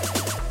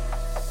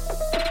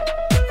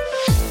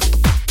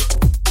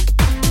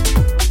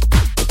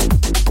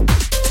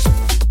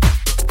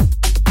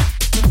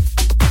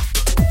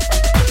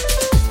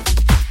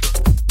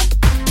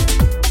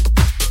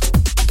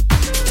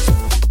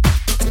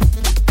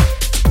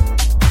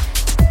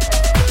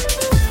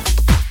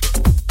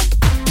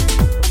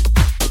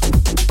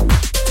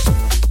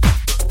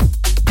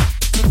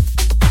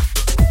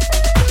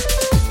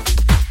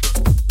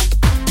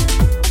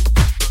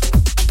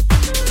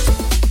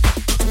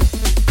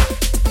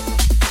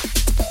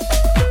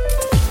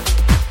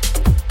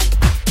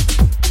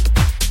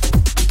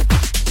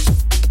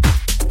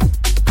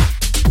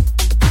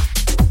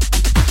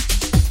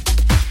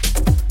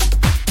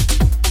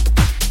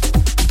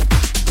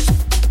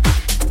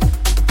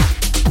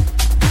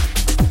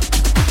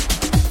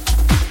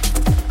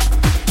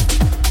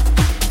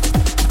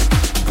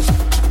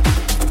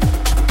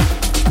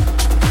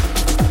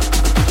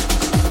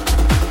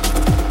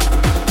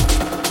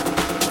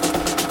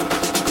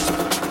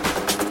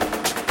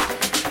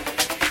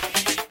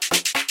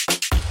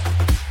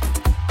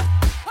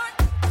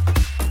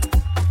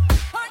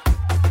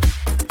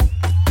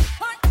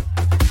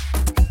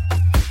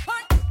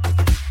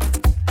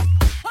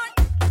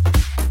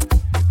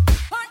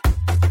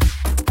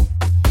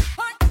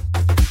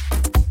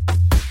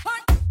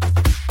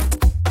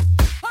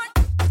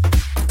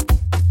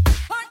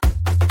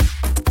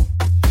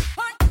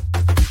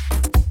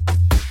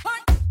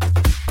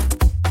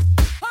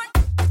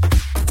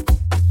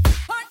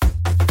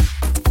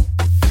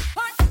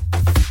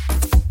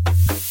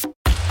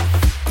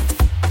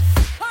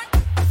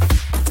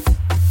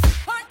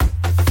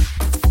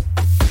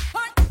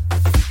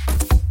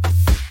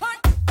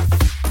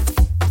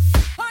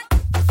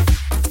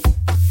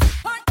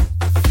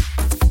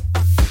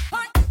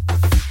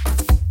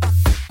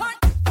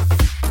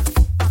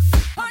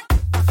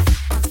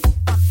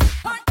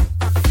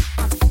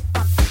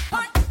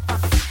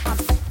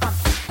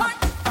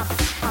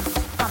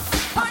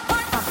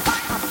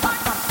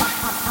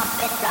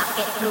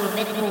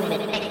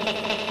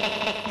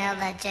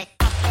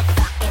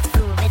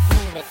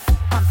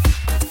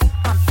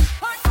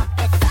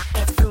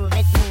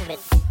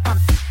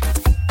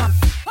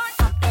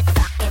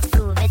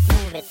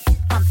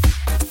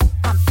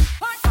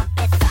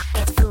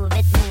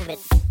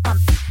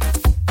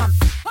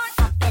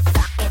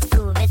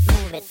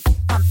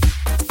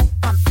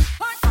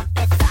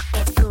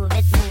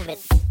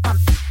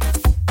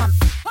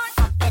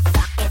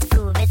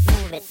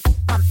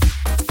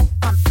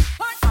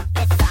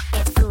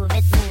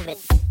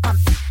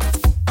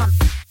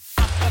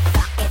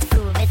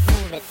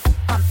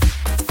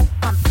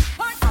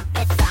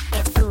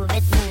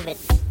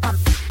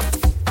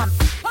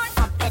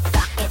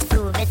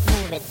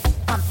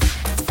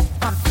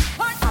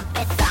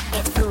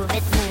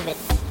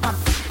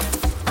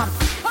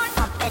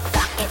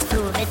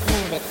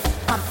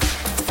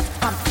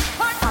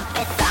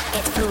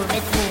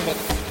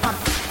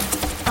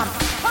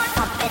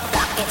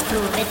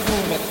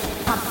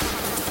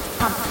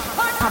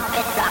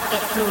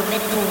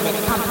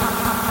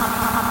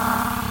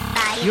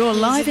 You're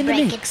live in the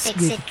mix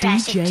with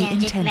DJ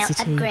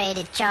Intensity. Upgrade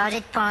it, chart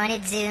it, point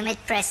it, zoom it,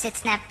 press it,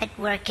 snap it,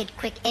 work it,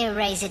 quick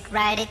erase it,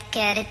 write it,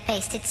 cut it,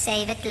 paste it,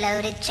 save it,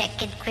 load it,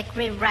 check it, quick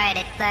rewrite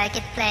it, plug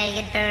it, play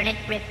it, burn it,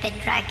 rip it,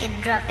 drag it,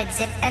 drop it,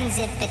 zip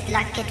unzip it,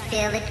 lock it,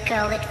 fill it,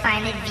 call it,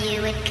 find it,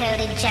 view it, code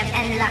it, jump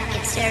and lock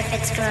it, surf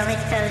it, scroll it,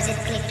 pose it,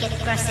 click it,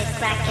 cross it,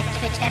 crack it,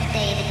 switch,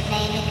 update it,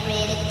 name it,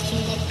 read it,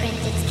 tune it, print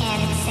it,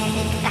 scan it, send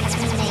it, fax,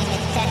 rename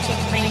it, touch it,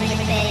 bring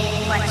it, pay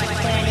it, watch it,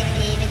 turn it,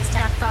 leave it,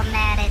 stop,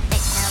 format it,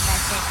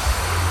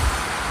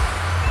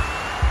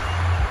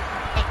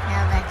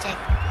 Technologic.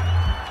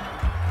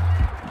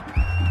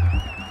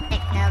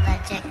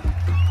 Technologic.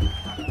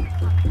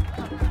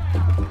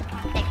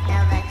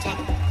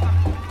 Technologic.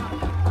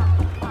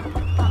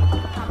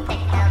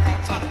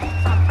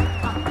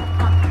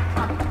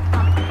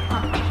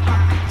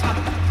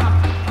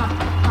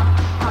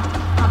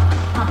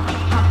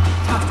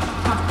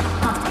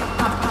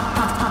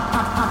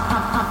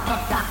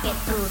 Rock it,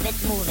 prove it,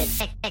 move it.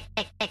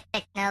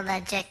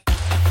 Technologic.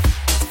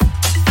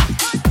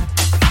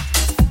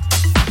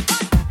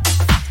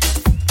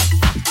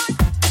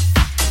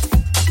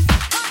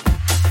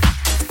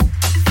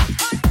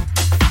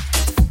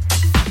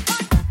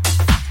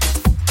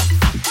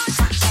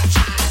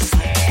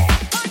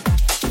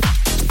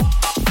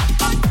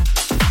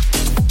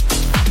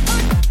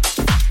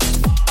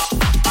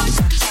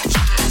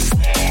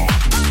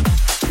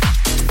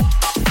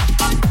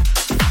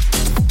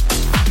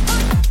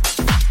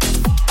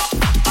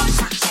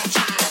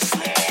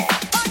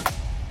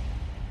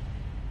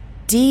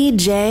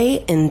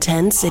 DJ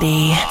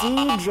Intensity.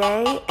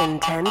 DJ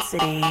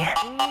Intensity.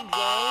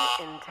 DJ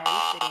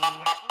Intensity.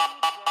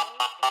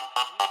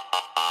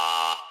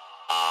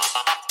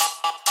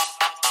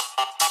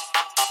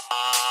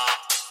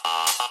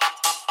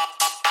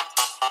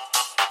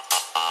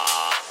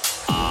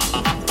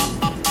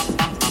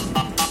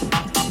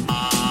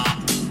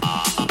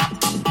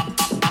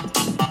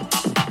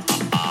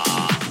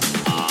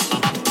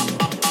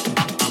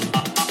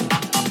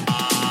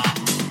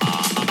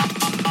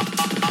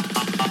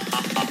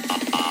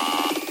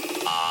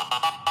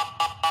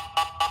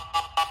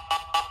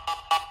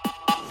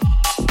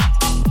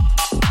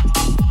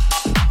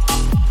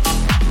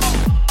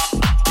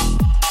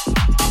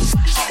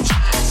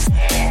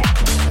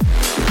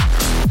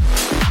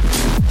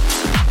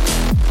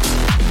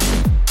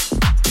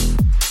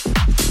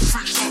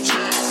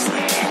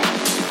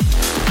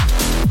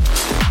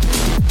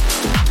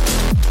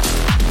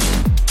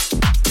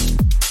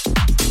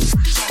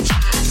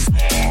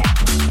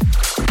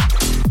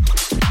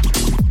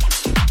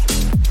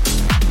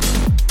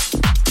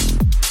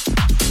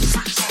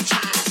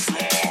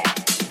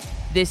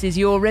 This is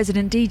your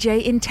resident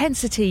DJ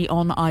Intensity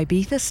on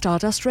Ibiza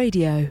Stardust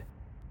Radio.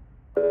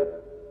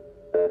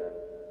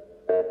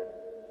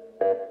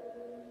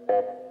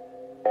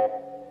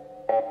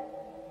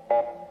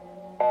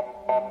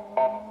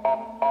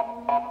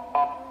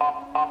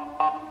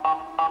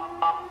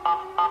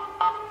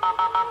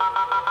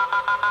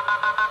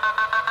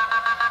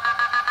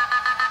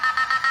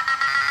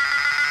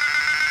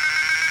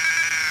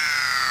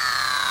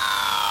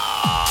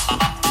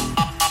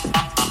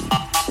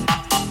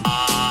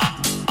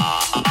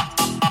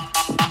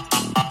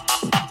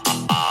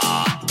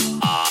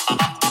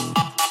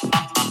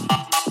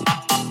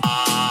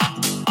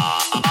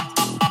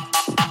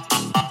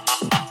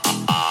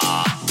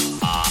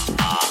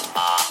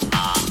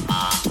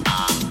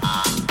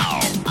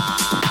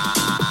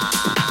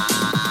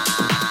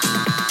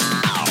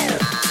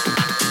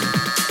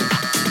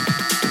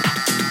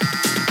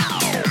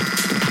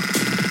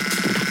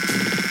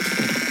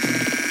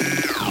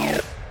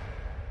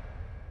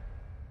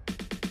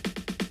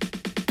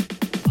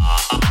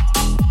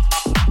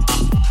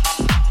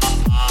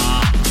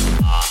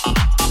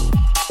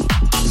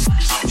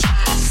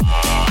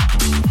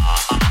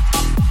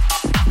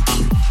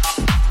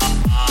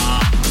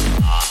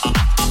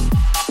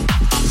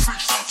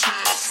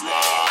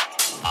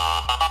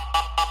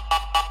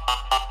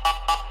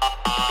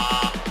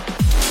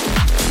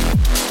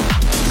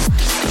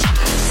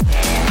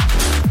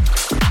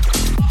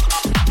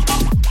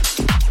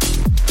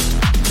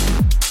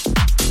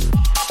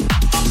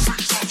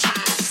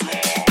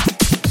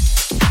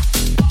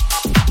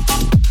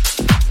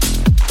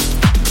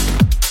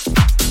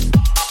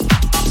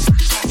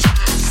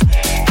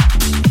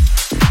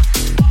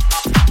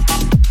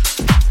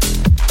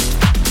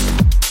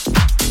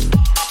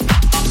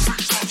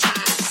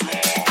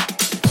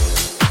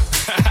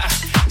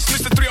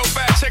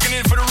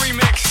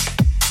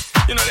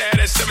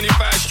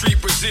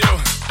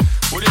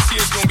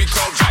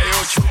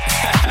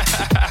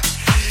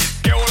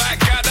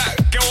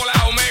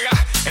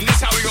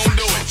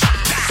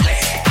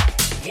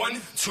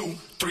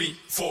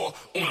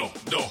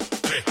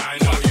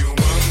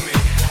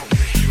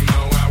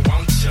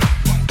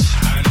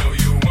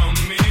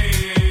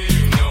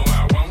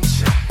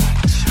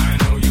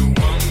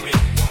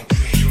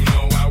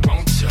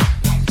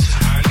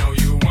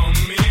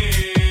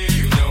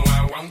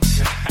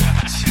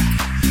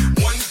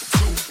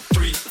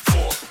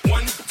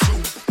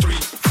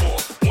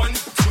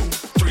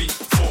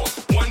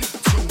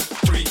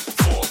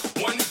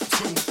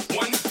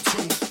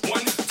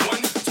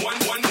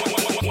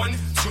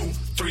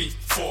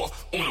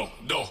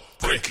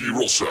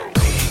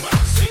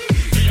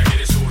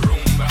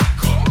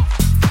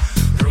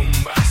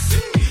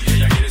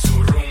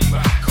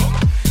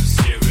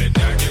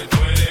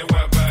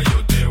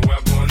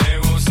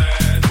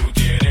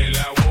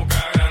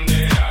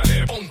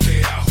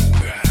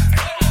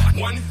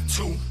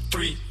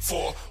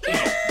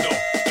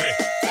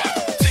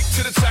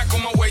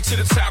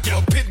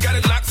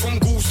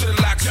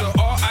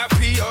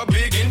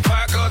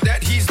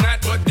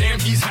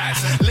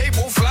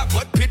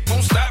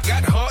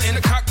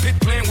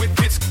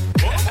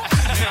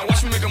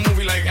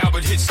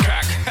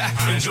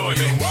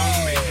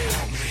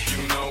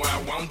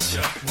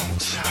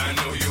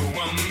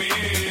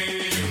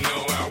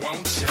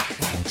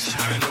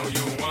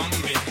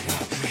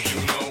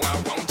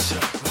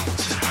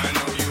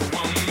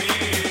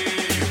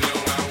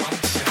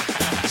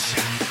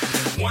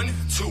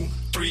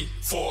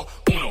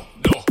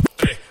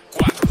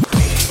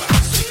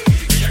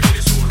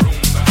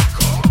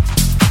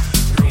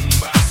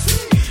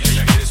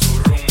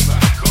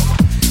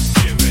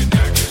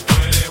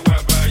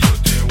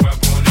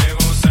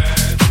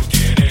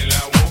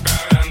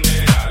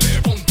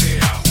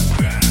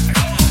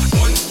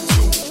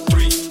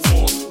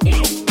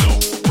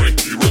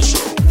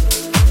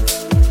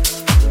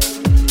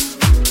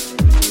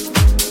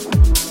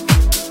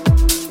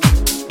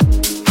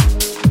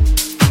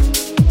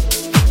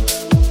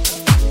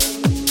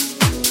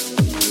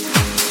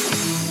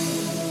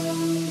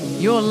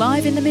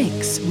 Live in the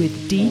mix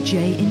with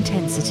DJ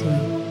Intensity.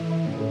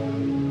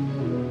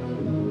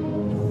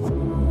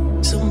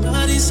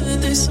 Somebody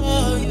said they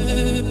saw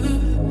you.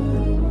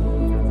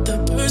 The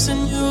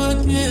person you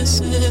were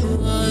kissing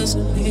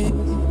wasn't me,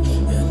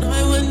 and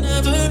I would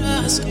never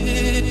ask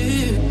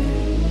you.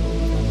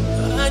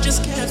 I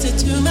just kept it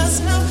to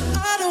myself.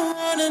 I don't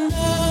wanna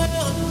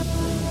know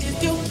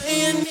if you're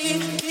playing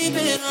me. Keep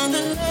it on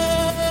the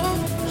low,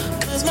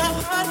 'cause my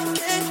heart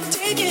can't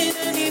take it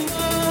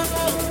anymore.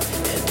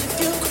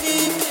 You're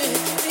creeping,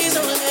 please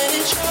don't let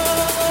it show.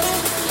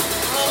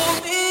 Oh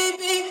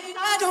baby,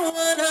 I don't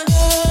wanna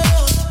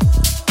know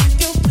if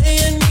you're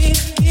playing me.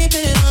 Keep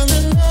it on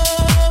the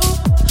low,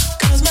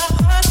 'cause my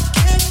heart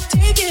can't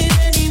take it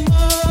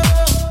anymore.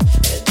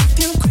 And if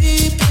you're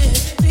creeping,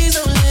 please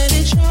don't let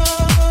it show.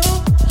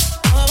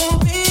 Oh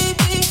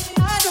baby,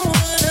 I don't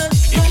wanna know.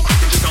 If you're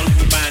creeping, just don't let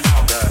me find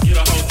out. Get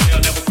a hotel,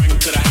 never bring them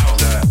to the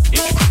house. If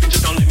you're creeping,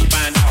 just don't let me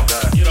find out.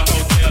 Get a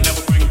hotel,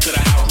 never bring them to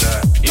the house.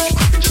 If you're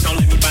creeping, just don't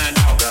let me find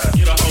out.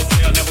 Get a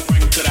hotel, never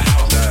bring them to the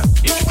house.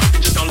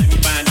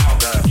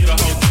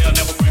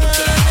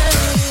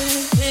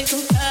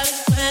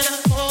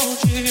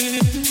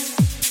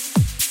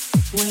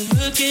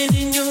 Looking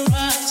in your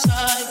eyes,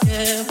 I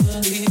can't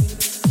believe,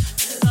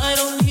 and I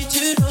don't need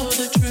to know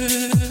the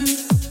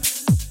truth.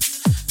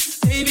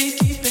 Baby,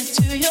 keep it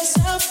to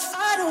yourself.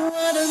 I don't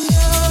wanna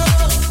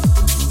know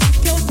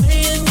if you're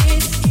playing me.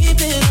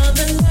 Keep it on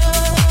the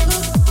low,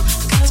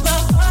 'cause my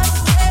heart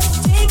can't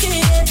take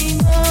it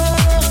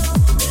anymore.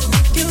 And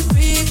if you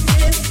breathe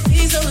it,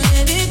 please don't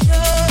let it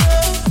go.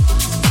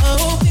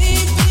 Oh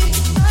baby,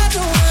 I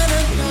don't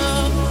wanna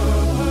know.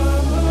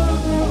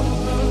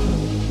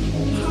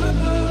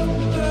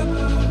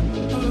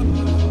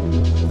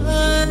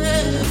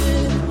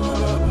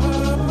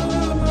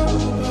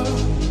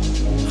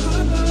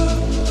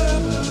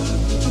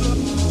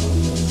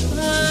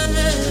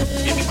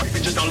 If you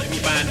creepin', just don't let me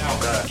find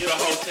out. You the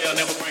hotel,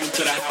 never bring them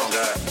to the house.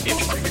 If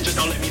you creepin', just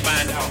don't let me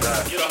find out.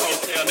 You the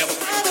hotel, never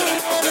bring them to the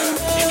house.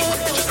 If you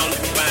creepin', just don't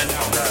let me find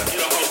out. You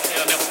the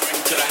hotel, never bring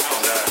them to the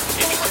house.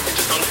 If you creepin',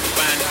 just don't let me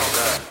find out.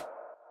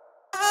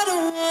 I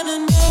don't wanna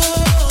know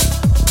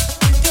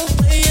if you're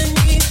playing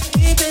me.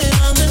 Keep it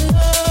on the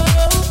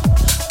low,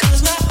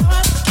 'cause my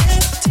heart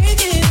can't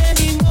take it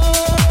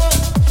anymore.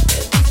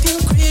 And if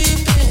you're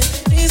creeping,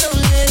 please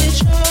don't let it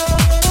show.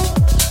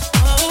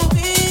 Oh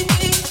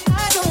baby,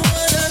 I don't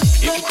wanna know.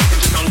 If you creepin',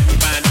 just don't let me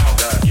find out.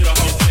 You the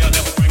hotel,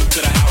 never bring them to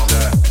the house.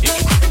 If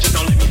you creepin', just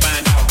don't let me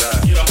find out.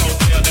 You the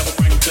hotel, never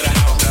bring them to the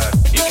house.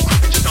 If you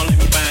creepin', just don't let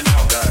me find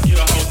out. You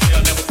the hotel,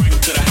 never bring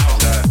them to the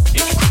house.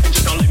 If you creepin',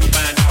 just don't let me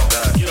find out.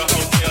 You the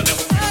hotel,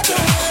 never bring them to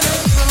the house.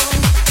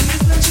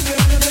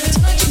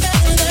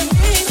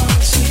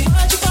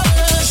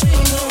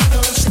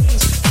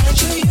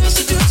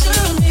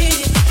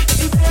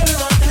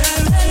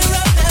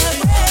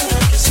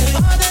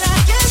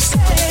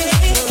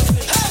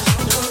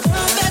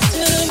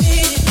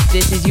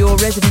 This is your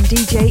resident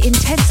DJ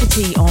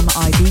Intensity on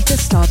Ibiza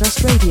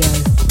Stardust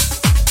Radio.